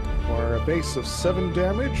 For a base of 7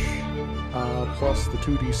 damage, plus the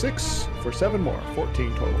 2d6 for 7 more,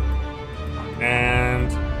 14 total.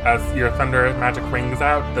 And as your thunder magic rings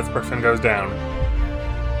out, this person goes down.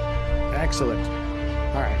 Excellent.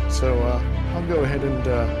 Alright, so I'll go ahead and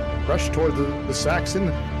rush toward the Saxon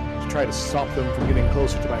to try to stop them from getting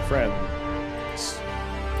closer to my friend. It's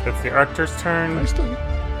the archer's turn.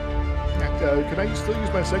 Can I still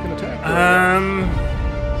use my second attack?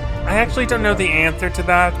 I actually don't know the answer to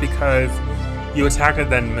that because you attacked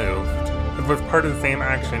and then moved. If it was part of the same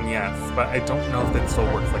action, yes, but I don't know if it still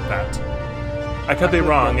works like that. I could be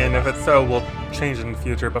wrong, and if it's so, we'll change it in the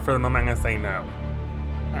future, but for the moment, I'm going to say no.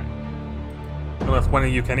 Alright. Unless one of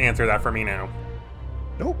you can answer that for me now.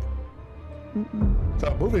 Nope.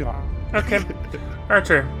 So, moving on. Okay.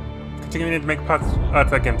 Archer, continuing to make pots. Oh,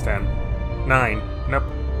 it's a Gimstan. 9. Nope.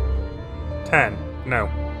 10. No.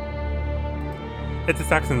 It's a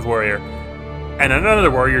Saxon's warrior. And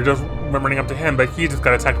another warrior just running up to him, but he just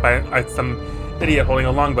got attacked by some idiot holding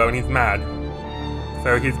a longbow, and he's mad.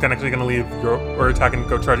 So he's actually going to leave your attack and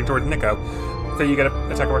go charging towards Nico. So you get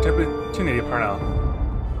an attack of opportunity, Parnell.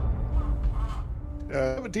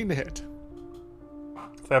 17 to hit.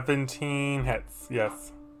 17 hits,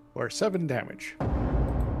 yes. Or 7 damage.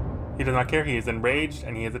 He does not care. He is enraged,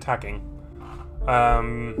 and he is attacking.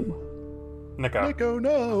 Nico. Nico,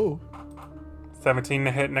 no! 17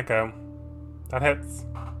 to hit Nico. That hits.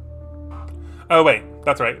 Oh, wait.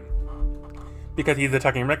 That's right. Because he's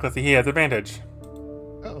attacking recklessly, he has advantage.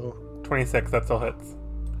 Uh-oh. 26, that still hits.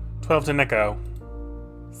 12 to Nico.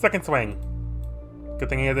 Second swing. Good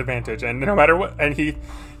thing he has advantage. And no matter what, and he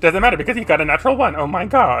doesn't matter because he got a natural 1. Oh my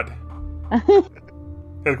god.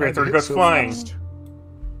 His greatsword goes flying. Fast.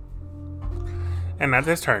 And that's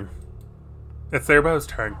his turn. It's their bow's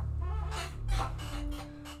turn.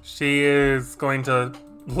 She is going to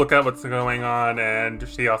look at what's going on, and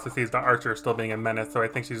she also sees the archer still being a menace, so I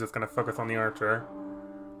think she's just going to focus on the archer.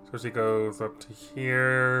 So she goes up to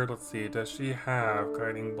here. Let's see, does she have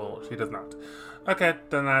Guiding Bolt? She does not. Okay,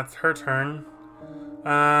 then that's her turn.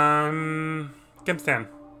 Gimstan.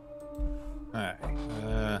 Alright,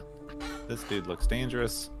 this dude looks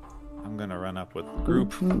dangerous. I'm gonna run up with the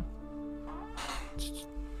group.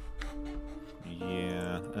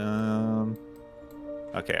 Yeah,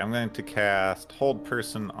 okay, I'm going to cast Hold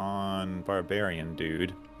Person on Barbarian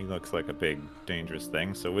Dude. He looks like a big, dangerous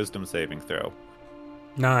thing, so Wisdom saving throw.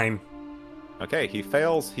 9. Okay, he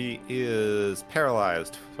fails. He is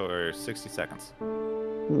paralyzed for 60 seconds.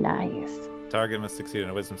 Nice. Target must succeed in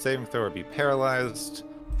a Wisdom saving throw or be paralyzed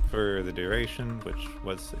for the duration, which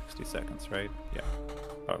was 60 seconds, right? Yeah.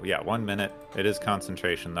 Oh, yeah, 1 minute. It is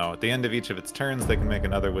concentration, though. At the end of each of its turns, they can make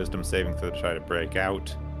another wisdom saving throw to try to break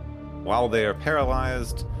out. While they are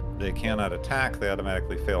paralyzed, they cannot attack. They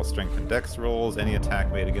automatically fail strength and dex rolls. Any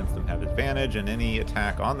attack made against them have advantage, and any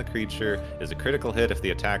attack on the creature is a critical hit if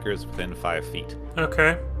the attacker is within 5 feet.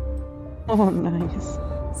 Okay. Oh, nice.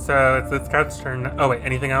 So it's the scout's turn. Oh, wait,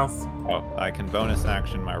 anything else? Oh, I can bonus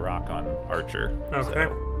action my rock on Archer. Okay.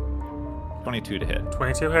 So 22 to hit.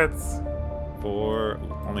 22 hits. For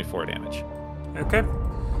only 4 damage. Okay.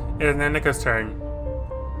 It is now Nico's turn.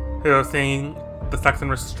 Who, seeing the Saxon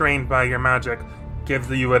restrained by your magic, gives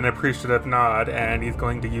you an appreciative nod, and he's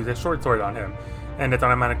going to use his short sword on him. And it's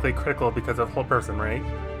automatically critical because of whole person, right?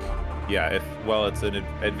 Yeah, it's an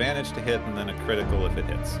advantage to hit and then a critical if it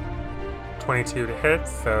hits. 22 to hit,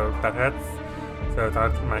 so that hits. So it's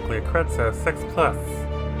automatically a crit, so 6 plus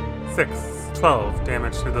 6, 12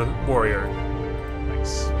 damage to the warrior.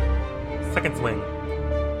 Nice. Second swing.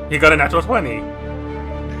 He got a natural 20.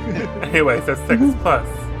 Anyway, so 6 plus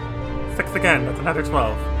 6 again, that's another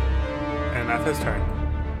 12. And that's his turn.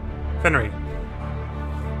 Fenry,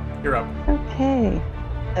 you're up. Okay.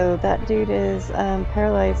 So that dude is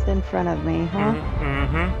paralyzed in front of me, huh?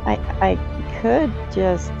 Mm-hmm. I could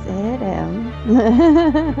just hit him.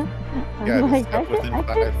 I'm Yeah, like, just step within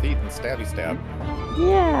 5 feet and stabby stab.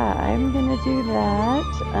 Yeah, I'm gonna do that.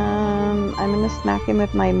 I'm gonna smack him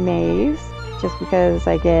with my mace, just because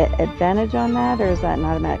I get advantage on that, or is that an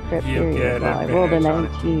automatic crit? You period? get Well, I rolled a advantage on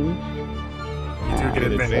it. 19. You do get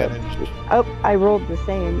advantage. Oh, I rolled the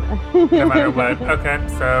same. No matter what. Okay,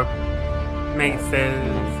 so maces.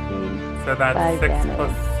 So that's 5 6 damage.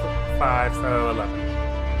 plus 5, so 11.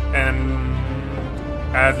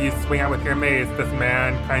 And as you swing out with your mace, this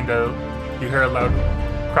man you hear a loud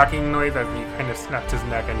cracking noise as he kind of snapped his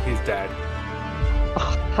neck and he's dead.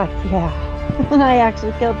 Oh, heck yeah. I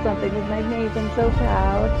actually killed something with my mace. I'm so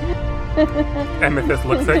proud. Amethyst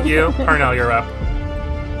looks at you. Parnell, you're up.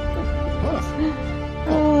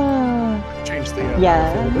 Change the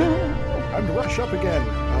Yeah. a little bit. Time to rush up again.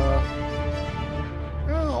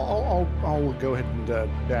 I'll go ahead and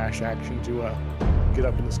dash action to get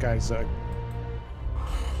up in this guy's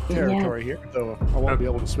territory here, though I won't be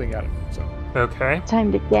able to swing at him. So Okay.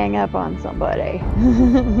 Time to gang up on somebody.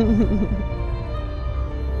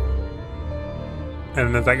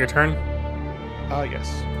 And is that your turn?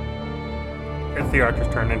 yes. It's the archer's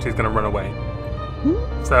turn and she's going to run away.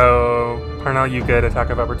 So, Parnell, you get attack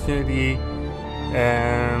of opportunity.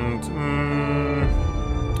 And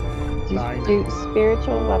Do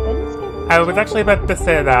spiritual weapons give me I was attack? actually about to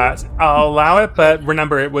say that. I'll allow it, but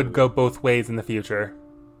remember it would go both ways in the future.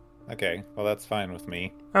 Okay, well that's fine with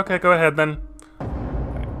me. Okay, go ahead then.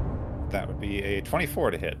 That would be a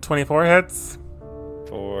 24 to hit 24 hits.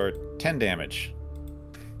 for 10 damage.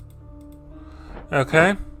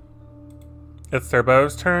 Okay. It's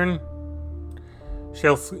Serbo's turn.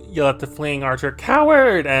 She'll yell at the fleeing archer,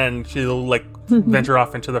 "Coward!" And she'll, venture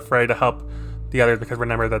off into the fray to help the others, because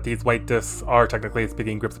remember that these white discs are, technically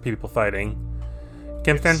speaking, groups of people fighting.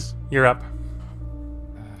 Gimston, you're up.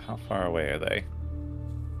 How far away are they?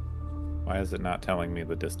 Why is it not telling me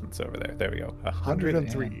the distance over there? There we go.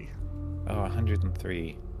 103. Oh,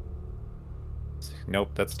 103. Nope,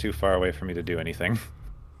 that's too far away for me to do anything.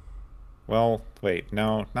 Well, wait,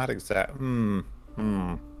 no, not exact.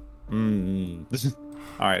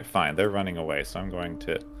 Alright, fine, they're running away, so I'm going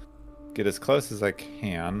to get as close as I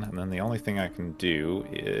can, and then the only thing I can do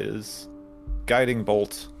is Guiding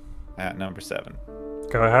Bolt at number 7.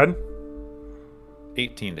 Go ahead.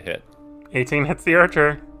 18 to hit. 18 hits the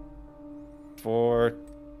archer. For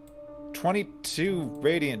 22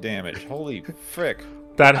 radiant damage. Holy frick.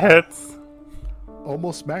 That hits.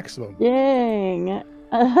 Almost maximum. Dang.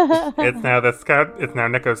 It's now it's now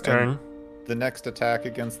Nico's turn. The next attack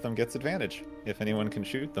against them gets advantage, if anyone can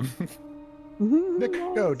shoot them. Nick,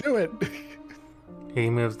 go, do it. He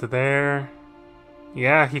moves to there.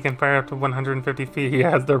 Yeah, he can fire up to 150 feet. He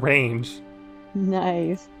has the range.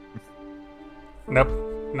 Nice. Nope.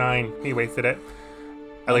 9. He wasted it.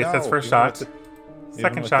 At least his first even shot. with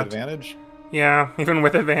Second with shot. advantage? Yeah, even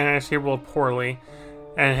with advantage, he rolled poorly.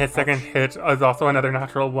 And his second hit is also another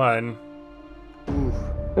natural 1.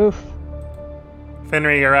 Oof.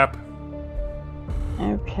 Fenry, you're up.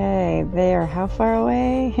 Okay, they are how far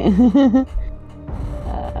away? Because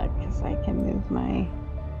I can move my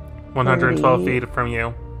 112 30. feet from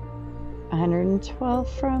you. 112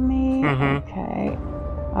 from me. Mhm. Okay.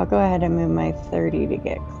 I'll go ahead and move my 30 to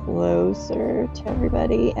get closer to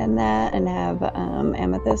everybody and have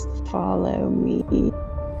Amethyst follow me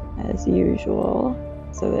as usual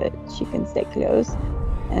so that she can stay close.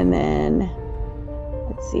 And then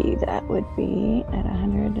Let's see, that would be at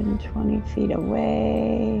 120 feet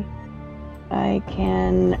away. I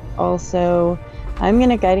can also... I'm going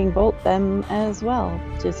to Guiding Bolt them as well,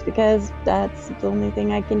 just because that's the only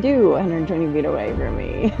thing I can do 120 feet away from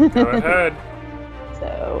me. Go ahead.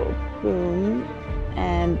 So, boom.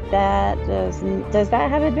 And that does that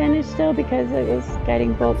have advantage still because it was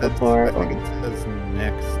Guiding Bolt before? I think it says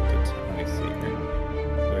next. Let me see here.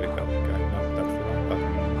 Where'd it go? No, that's the wrong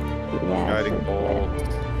button. Yeah, Guiding so Bolt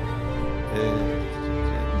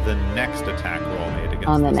is the next attack roll made against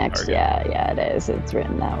on the this next, target. yeah, it is. It's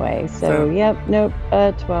written that way. So, yep, nope.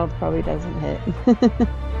 12 probably doesn't hit.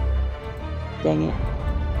 Dang it.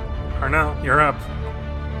 Parnell, you're up.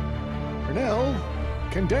 Parnell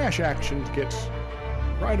can dash action to get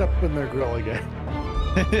right up in their grill again.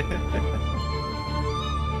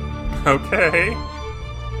 Okay.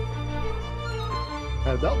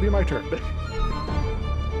 That'll be my turn.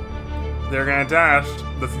 They're gonna dash.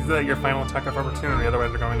 This is your final attack of opportunity,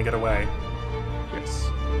 otherwise they're going to get away. Yes.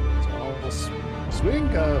 So I'll swing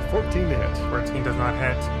 14 to hit. 14 does not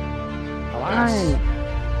hit. Alas.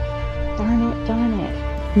 Darn it.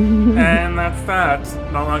 And that's that.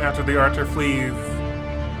 Not long after the archer flees,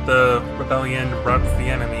 the rebellion rubs the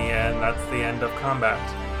enemy, and that's the end of combat.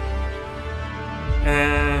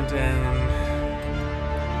 And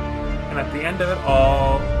at the end of it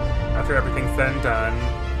all, after everything's said and done,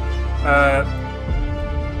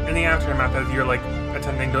 in the aftermath, as you're like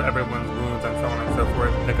attending to everyone's wounds and so on and so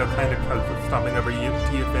forth, Nico kind of comes stomping over to you,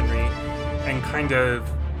 Finri, and kind of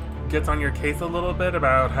gets on your case a little bit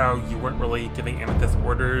about how you weren't really giving Amethyst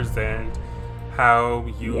orders and how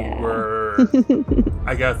you were,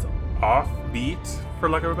 I guess, offbeat, for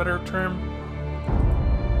lack of a better term.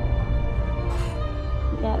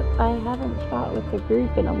 Yeah, I haven't fought with the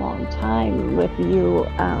group in a long time with you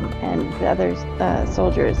and the other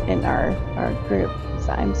soldiers in our group.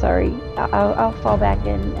 So I'm sorry. I'll fall back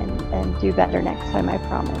in and do better next time, I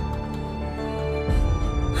promise.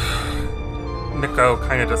 Nico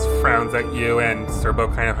kind of just frowns at you, and Serbo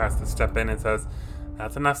kind of has to step in and says,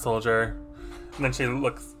 "That's enough, soldier." And then she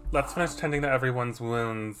looks, "Let's finish tending to everyone's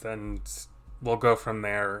wounds, and we'll go from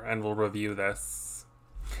there, and we'll review this."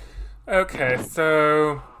 Okay,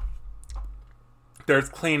 so there's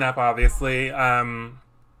cleanup, obviously.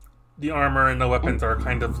 The armor and the weapons are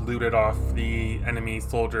kind of looted off the enemy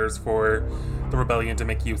soldiers for the rebellion to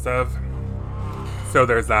make use of. So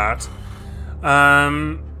there's that.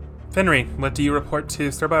 Finri, what do you report to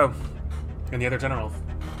Serbo and the other generals?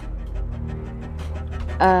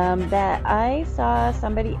 That I saw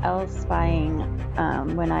somebody else spying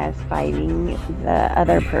when I was fighting the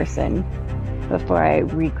other person before I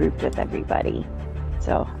regrouped with everybody.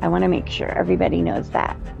 So I want to make sure everybody knows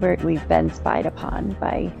that we've been spied upon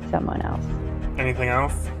by someone else. Anything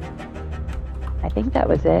else? I think that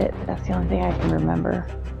was it. That's the only thing I can remember.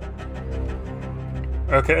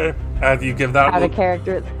 Okay, as you give that... Out of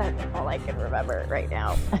character, that's all I can remember right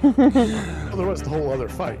now. Well, there was the whole other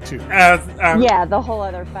fight, too. Yeah, the whole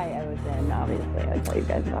other fight I was in, obviously. I'll tell you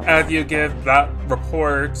guys about that. As you give that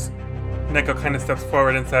report, Nico kind of steps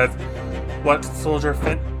forward and says, "What Soldier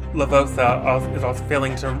Lavosa is also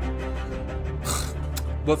failing to...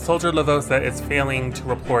 What Soldier Lavosa is failing to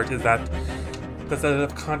report is that the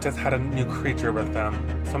sedative contest had a new creature with them.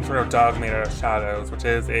 Some sort of dog made out of shadows, which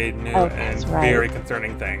is a new and very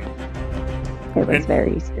concerning thing." It was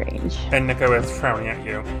very strange. And Nico is frowning at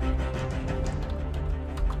you.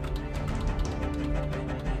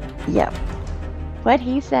 Yep. What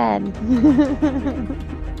he said.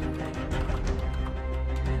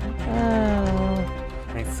 Oh.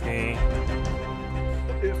 Let me see.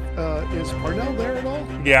 Is Parnell there at all?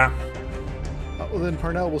 Yeah. Well, then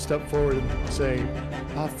Parnell will step forward and say,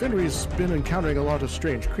 Finri's been encountering a lot of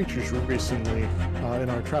strange creatures recently in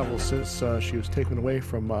our travels since she was taken away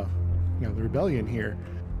from the rebellion here.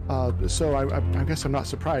 So I guess I'm not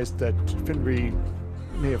surprised that Finri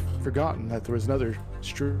may have forgotten that there was another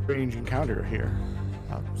strange encounter here.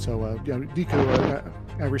 Nico,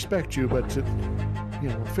 I respect you, but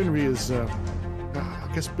Finri is,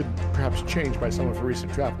 I guess, been perhaps changed by some of her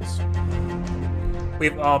recent travels.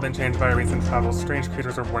 We've all been changed by our recent travels. Strange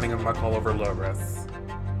creatures are running amok all over Logris.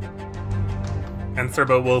 And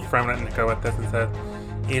Serbo will frown at Nico at this and says,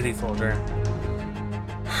 "Easy, soldier."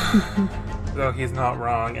 Though he's not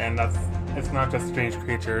wrong, and it's not just strange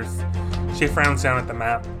creatures. She frowns down at the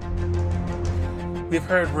map. We've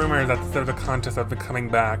heard rumors that the contest have been coming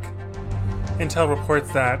back. Intel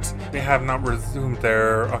reports that they have not resumed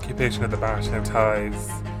their occupation of the Bastion of Ties,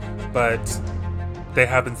 but they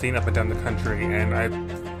have been seen up and down the country, and I've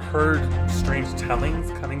heard strange tellings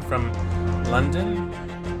coming from London.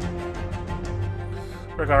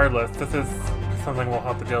 regardless, this is something we'll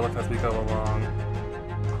have to deal with as we go along.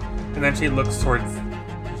 And then she looks towards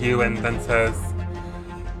you and then says,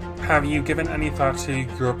 have you given any thought to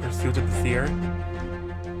your pursuit of the seer?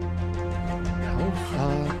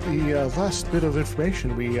 The last bit of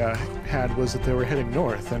information we had was that they were heading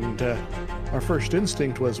north, and our first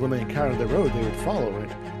instinct was when they encountered the road, they would follow it.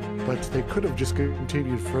 But they could have just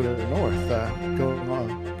continued further north, going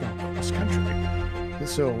across country.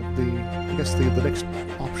 So I guess the next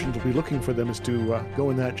option to be looking for them is to go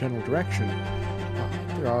in that general direction.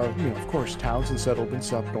 There are, of course, towns and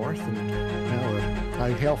settlements up north, and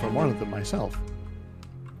I hail from one of them myself.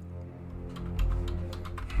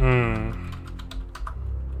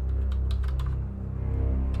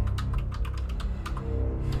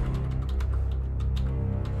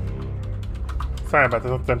 Sorry about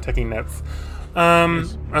this, I'm taking notes.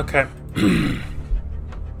 Okay.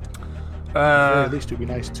 At least it would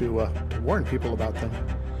be nice to warn people about them.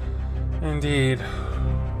 Indeed.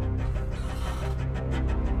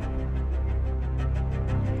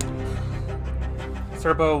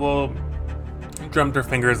 Serbo will drum her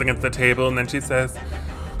fingers against the table, and then she says,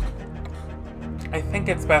 I think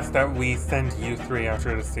it's best that we send you three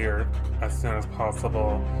after the seer as soon as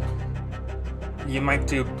possible. You might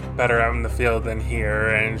do better out in the field than here,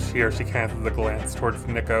 and she casts a glance towards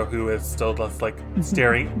Nico, who is still just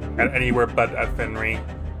staring at anywhere but at Finri.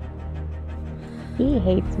 He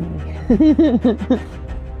hates me.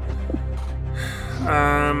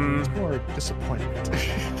 It's more disappointment.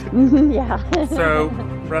 Yeah. So,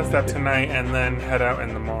 rest up tonight and then head out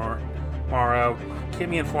in the morrow. Keep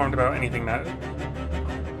me informed about any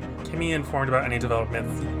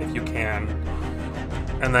developments if you can.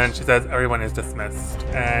 And then she says everyone is dismissed,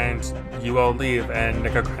 and you all leave, and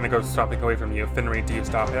Nico kind of goes stopping away from you. Finri, do you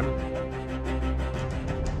stop him?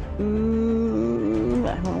 I'm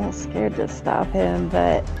a little scared to stop him,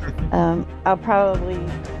 but I'll probably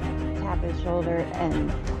tap his shoulder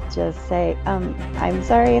and just say, I'm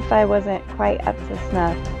sorry if I wasn't quite up to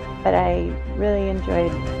snuff, but I really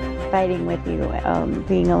enjoyed fighting with you,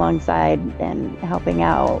 being alongside and helping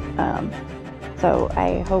out. So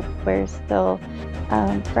I hope we're still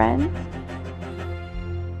friends.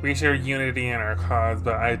 We share unity in our cause,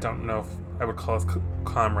 but I don't know if I would call us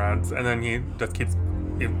comrades. And then he just keeps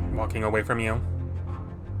walking away from you.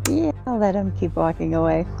 Yeah, I'll let him keep walking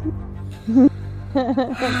away.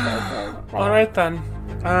 Alright then.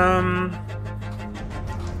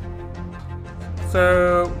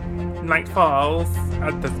 So night falls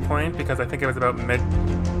at this point because I think it was about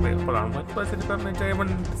Wait, hold on. What was it about midday when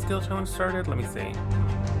the skill challenge started? Let me see.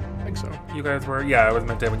 I think so. You guys were... Yeah, it was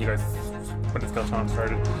midday when the skill challenge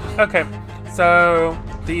started. Okay, so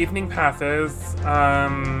the evening passes.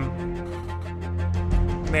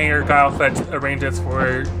 Mayor Guilefett arranges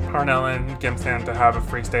for Parnell and Gimsan to have a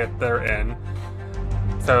free stay at their inn.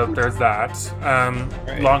 So there's that.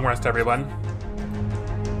 Right. Long rest, everyone.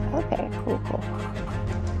 Okay, cool.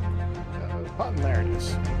 There it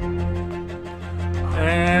is.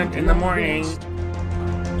 And in the morning,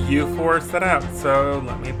 you four set out. So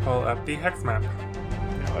let me pull up the hex map.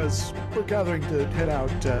 Now, as we're gathering to head out,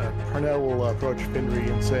 Parnell will approach Finri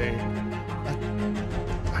and say,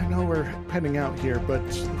 I know we're heading out here, but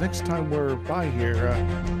next time we're by here,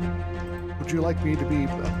 would you like me to be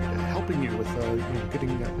helping you with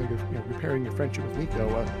getting repairing your friendship with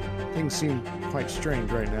Nico? Things seem quite strained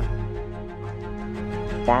right now.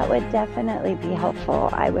 That would definitely be helpful.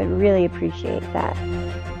 I would really appreciate that.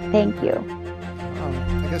 Thank you.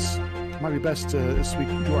 I guess it might be best as we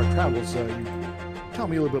do our travels, you tell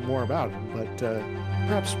me a little bit more about it, but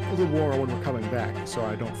perhaps a little more when we're coming back, so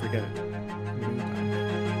I don't forget it. In the meantime.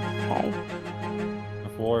 Okay.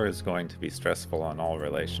 War is going to be stressful on all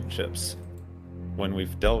relationships. When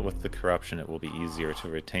we've dealt with the corruption, it will be easier to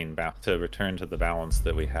return to the balance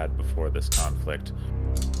that we had before this conflict.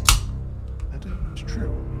 That is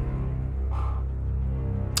true.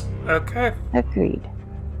 Okay. Agreed.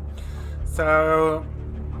 So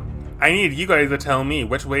I need you guys to tell me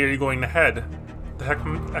which way are you going to head. The hex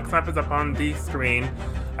map is up on the screen.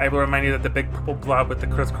 I will remind you that the big purple blob with the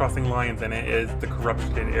crisscrossing lines in it is the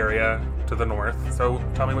corrupted area to the north. So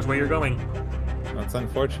tell me which way you're going. That's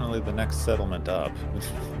unfortunately the next settlement up.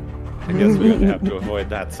 I guess we would have to avoid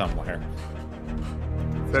that somewhere.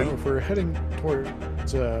 So if we're heading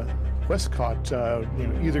towards Westcott,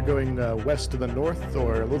 either going west to the north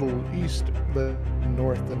or a little east, the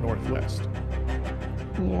north and northwest.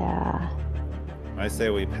 Yeah. I say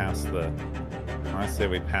we pass the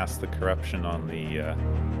corruption on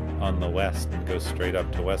the west and go straight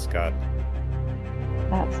up to Westcott.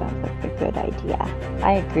 That sounds like a good idea.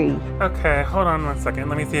 I agree. Okay, hold on 1 second.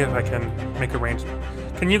 Let me see if I can make arrangement.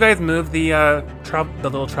 Can you guys move the the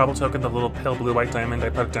little travel token, the little pale blue white diamond I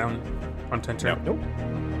put down on Tinter? Nope.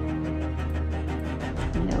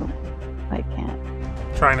 No, I can't.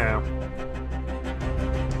 Try now.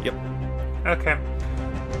 Yep. Okay.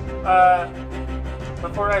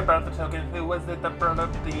 Before I brought the token, who was it that brought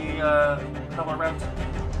up the color route?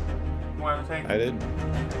 You want to take? I did.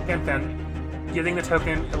 Again, then, using the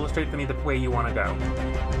token, illustrate to me the way you want to go.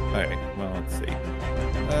 Alright, well, let's see.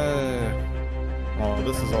 Well,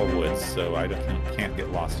 this is all woods, so I can't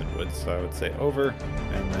get lost in woods, so I would say over,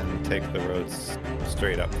 and then take the roads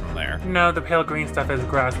straight up from there. No, the pale green stuff is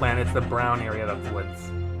grassland. It's the brown area that's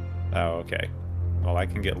woods. Oh, okay. Well, I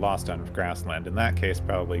can get lost on grassland. In that case,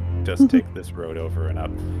 probably just take this road over and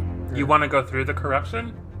up. You want to go through the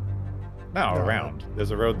corruption? No, No. around.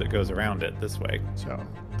 There's a road that goes around it this way. So,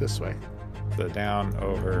 this way. So down,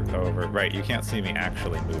 over, over. Right, you can't see me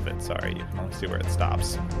actually move it, sorry. You can only see where it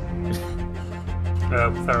stops.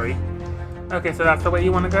 Oh, sorry. Okay, so that's the way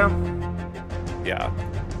you want to go? Yeah.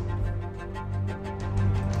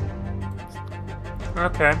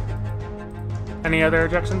 Okay. Any other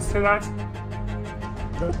objections to that?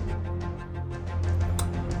 Nope.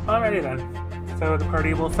 Alrighty then. So the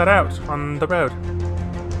party will set out on the road.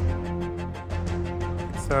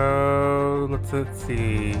 So let's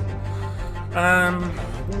see.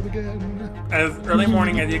 Road again. As early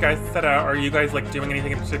morning as you guys set out, are you guys like doing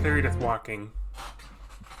anything in particular or just walking?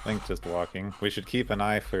 I think just walking. We should keep an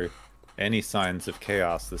eye for any signs of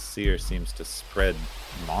chaos. The seer seems to spread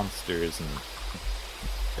monsters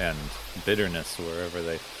and bitterness wherever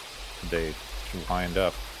they wind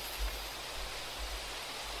up.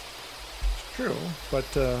 True, but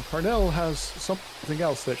Parnell has something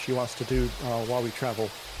else that she wants to do while we travel.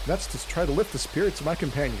 That's to try to lift the spirits of my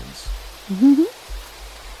companions.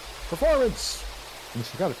 Performance!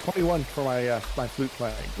 I got a 21 for my flute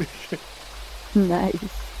playing.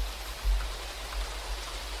 Nice.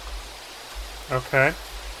 Okay.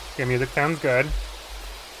 Your music sounds good.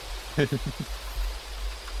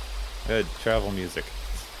 Good travel music.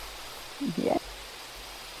 Yeah.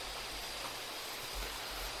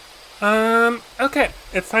 Okay.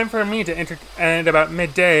 It's time for me to enter. And about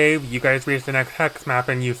midday, you guys reach the next hex map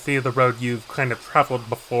and you see the road you've kind of traveled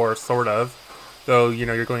before, sort of. Though, you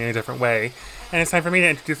know, you're going in a different way. And it's time for me to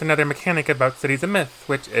introduce another mechanic about Cities of Myth,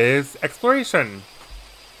 which is exploration.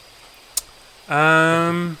 So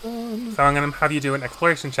I'm gonna have you do an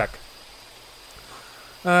exploration check.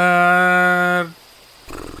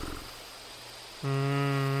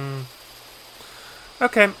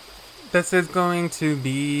 Okay. This is going to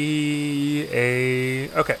be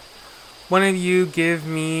okay. One of you give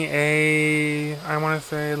me I want to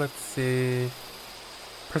say, let's see,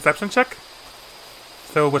 perception check?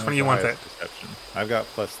 So which one do you want it? Perception. I've got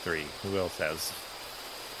 +3. Who else has?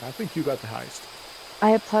 I think you got the highest. I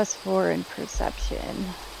have +4 in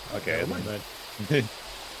perception. Okay, Never then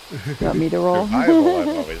You want me to roll?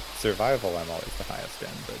 survival I'm always the highest in,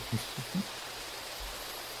 but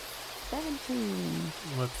 17.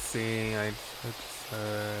 Let's see, I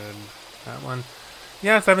said that one.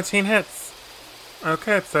 Yeah, 17 hits.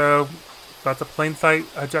 Okay, so that's a plain sight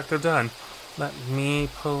objective done. Let me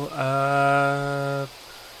pull up.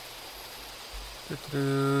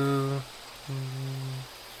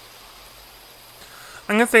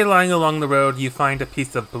 I'm gonna say lying along the road, you find a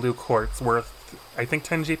piece of blue quartz worth, I think,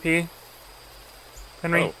 10 GP.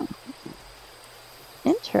 Henry? Oh.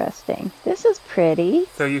 Interesting. This is pretty.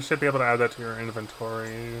 So you should be able to add that to your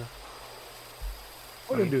inventory. I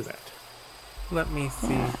wouldn't do that. Let me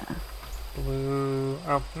see. Blue.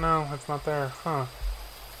 Oh, no, it's not there. Huh.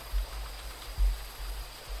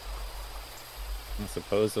 I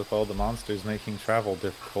suppose with all the monsters making travel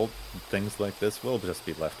difficult, things like this will just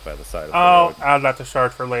be left by the side of the I'll road. add that to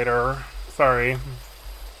shard for later. Sorry.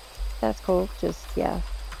 That's cool. Just, yeah.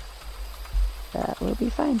 That will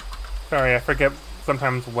be fine. Sorry, I forget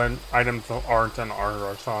sometimes when items aren't in R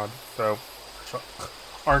or shard. So,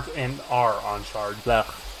 aren't in R on shard. Blech.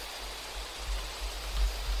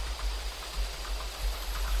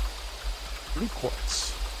 Blue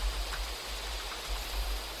quartz.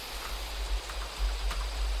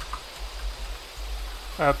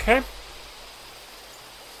 Okay.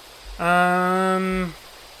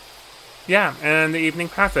 Yeah, and the evening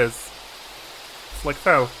passes. Just like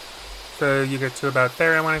so. So you get to about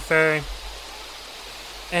there, I want to say.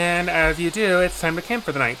 And as you do, it's time to camp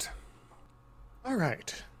for the night. All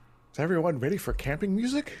right. Is everyone ready for camping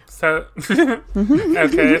music? So,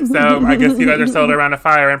 okay, so I guess you guys are settled around a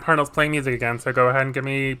fire and Parnell's playing music again, so go ahead and give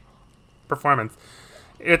me performance.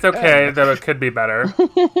 It's okay, though it could be better.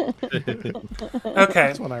 Okay,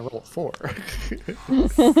 That's when I roll 4.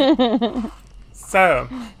 so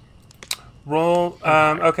roll.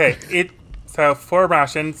 Okay, so 4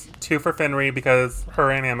 rations, 2 for Finry because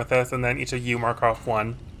her and Amethyst, and then each of you mark off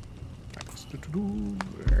 1.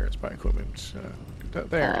 Where's my equipment?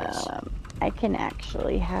 There it is. I can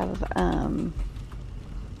actually have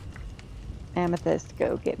Amethyst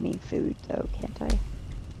go get me food, though, can't I?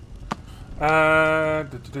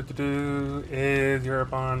 Is your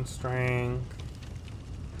bond strength?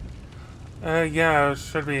 Yeah, it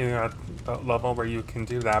should be at that level where you can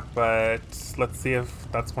do that, but let's see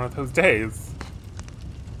if that's one of those days.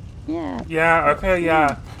 Yeah. Yeah, okay,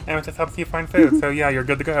 yeah. Amethyst helps you find food, so yeah, you're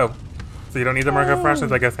good to go. So you don't need to mark off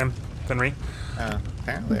rations, I guess, Henry.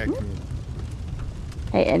 Apparently I can...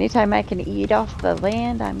 Hey, anytime I can eat off the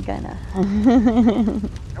land, I'm gonna.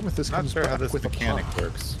 Amethyst Not comes sure how back this with mechanic a plot.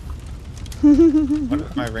 works. One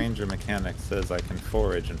of my ranger mechanics says I can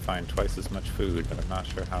forage and find twice as much food, but I'm not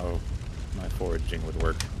sure how my foraging would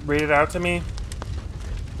work. Read it out to me.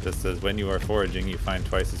 This says when you are foraging, you find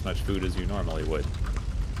twice as much food as you normally would.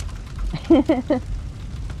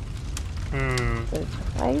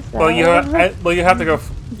 Well, you have to go.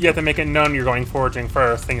 You have to make it known you're going foraging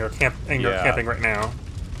first, and you're camping right now.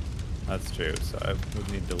 That's true. So I would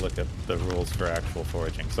need to look at the rules for actual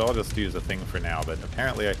foraging. So I'll just use a thing for now. But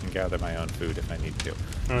apparently, I can gather my own food if I need to.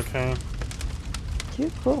 Okay.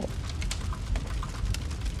 Too cool.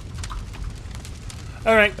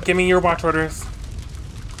 All right. Give me your watch orders.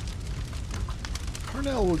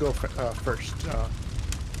 Parnell will go first.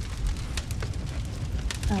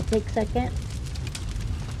 I'll take second.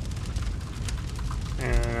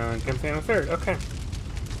 And Gimstan a third. Okay.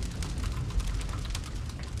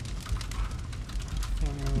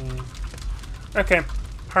 Okay.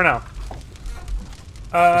 Parnell.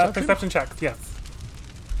 Perception checks. Yes.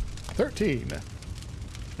 13.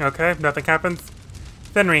 Okay. Nothing happens.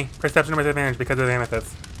 Finry, perception with advantage because of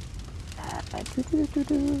Amethyst.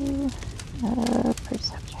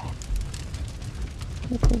 Perception.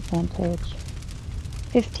 Disadvantage.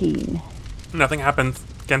 15. Nothing happens.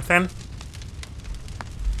 Gimstan?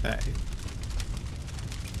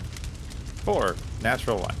 4.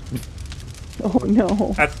 Natural 1. Oh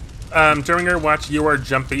no. During your watch, you were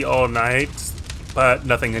jumpy all night, but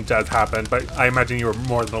nothing does happen. But I imagine you were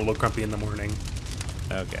more than a little grumpy in the morning.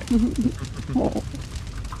 Okay. Oh.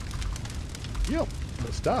 Yep,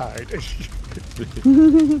 almost died.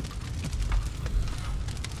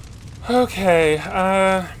 Okay,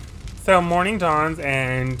 so morning dawns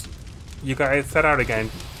and you guys set out again.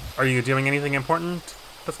 Are you doing anything important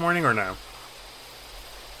this morning or no?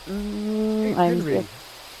 Henry.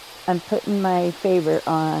 I'm putting my favor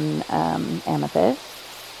on Amethyst.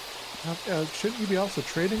 Shouldn't you be also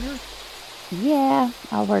trading her? Yeah,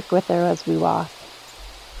 I'll work with her as we walk.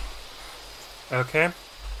 Okay.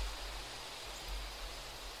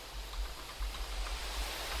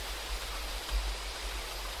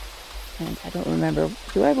 And I don't remember.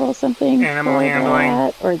 Do I roll something? Animal for handling.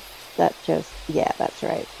 that? Or is that just... Yeah, that's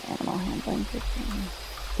right. Animal handling.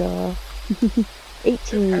 Duh.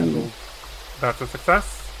 18. That's a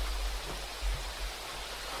success.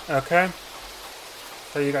 Okay.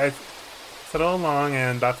 So you guys settle along,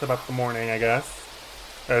 and that's about the morning, I guess.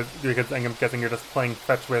 Because I'm guessing you're just playing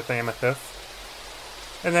fetch with Amethyst.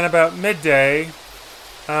 And then about midday,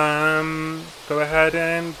 go ahead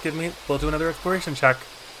and we'll do another exploration check.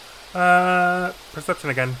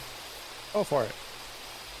 Perception again. Go for it.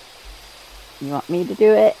 You want me to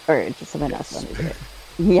do it? Or just someone else want to do it?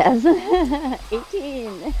 Yes.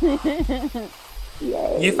 18.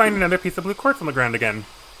 Yay. You find another piece of blue quartz on the ground again.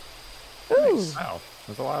 Ooh. Wow.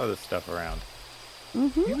 There's a lot of this stuff around.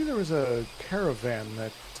 Mm-hmm. Maybe there was a caravan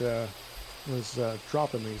that was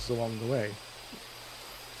dropping these along the way.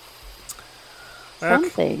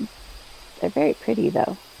 Something. They're very pretty,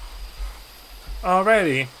 though.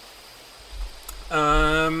 Alrighty.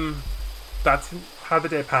 That's how the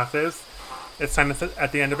day passes. It's time to sit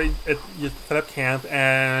at the end of it. You set up camp,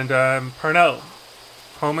 and Parnell,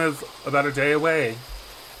 home is about a day away.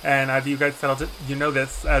 And as you guys settle, you know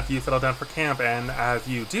this as you settle down for camp, and as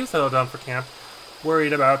you do settle down for camp,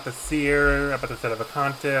 worried about the seer, about the set of a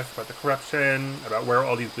contest, about the corruption, about where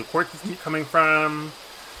all these blue quartzes keep coming from.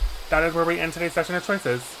 That is where we end today's session of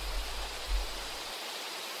choices.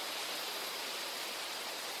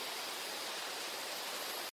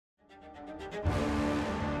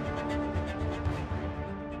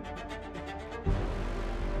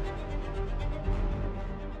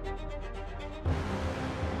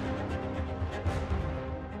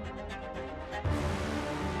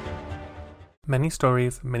 Many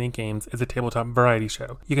Stories, Many Games is a tabletop variety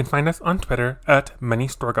show. You can find us on Twitter at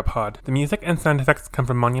ManyStorgapod. The music and sound effects come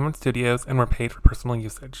from Monument Studios and were paid for personal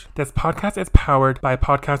usage. This podcast is powered by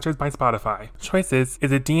Podcasters by Spotify. Choices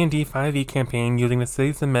is a D&D 5e campaign using the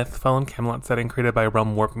Cities of Myth, Fallen Camelot setting created by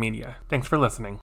Realm Warp Media. Thanks for listening.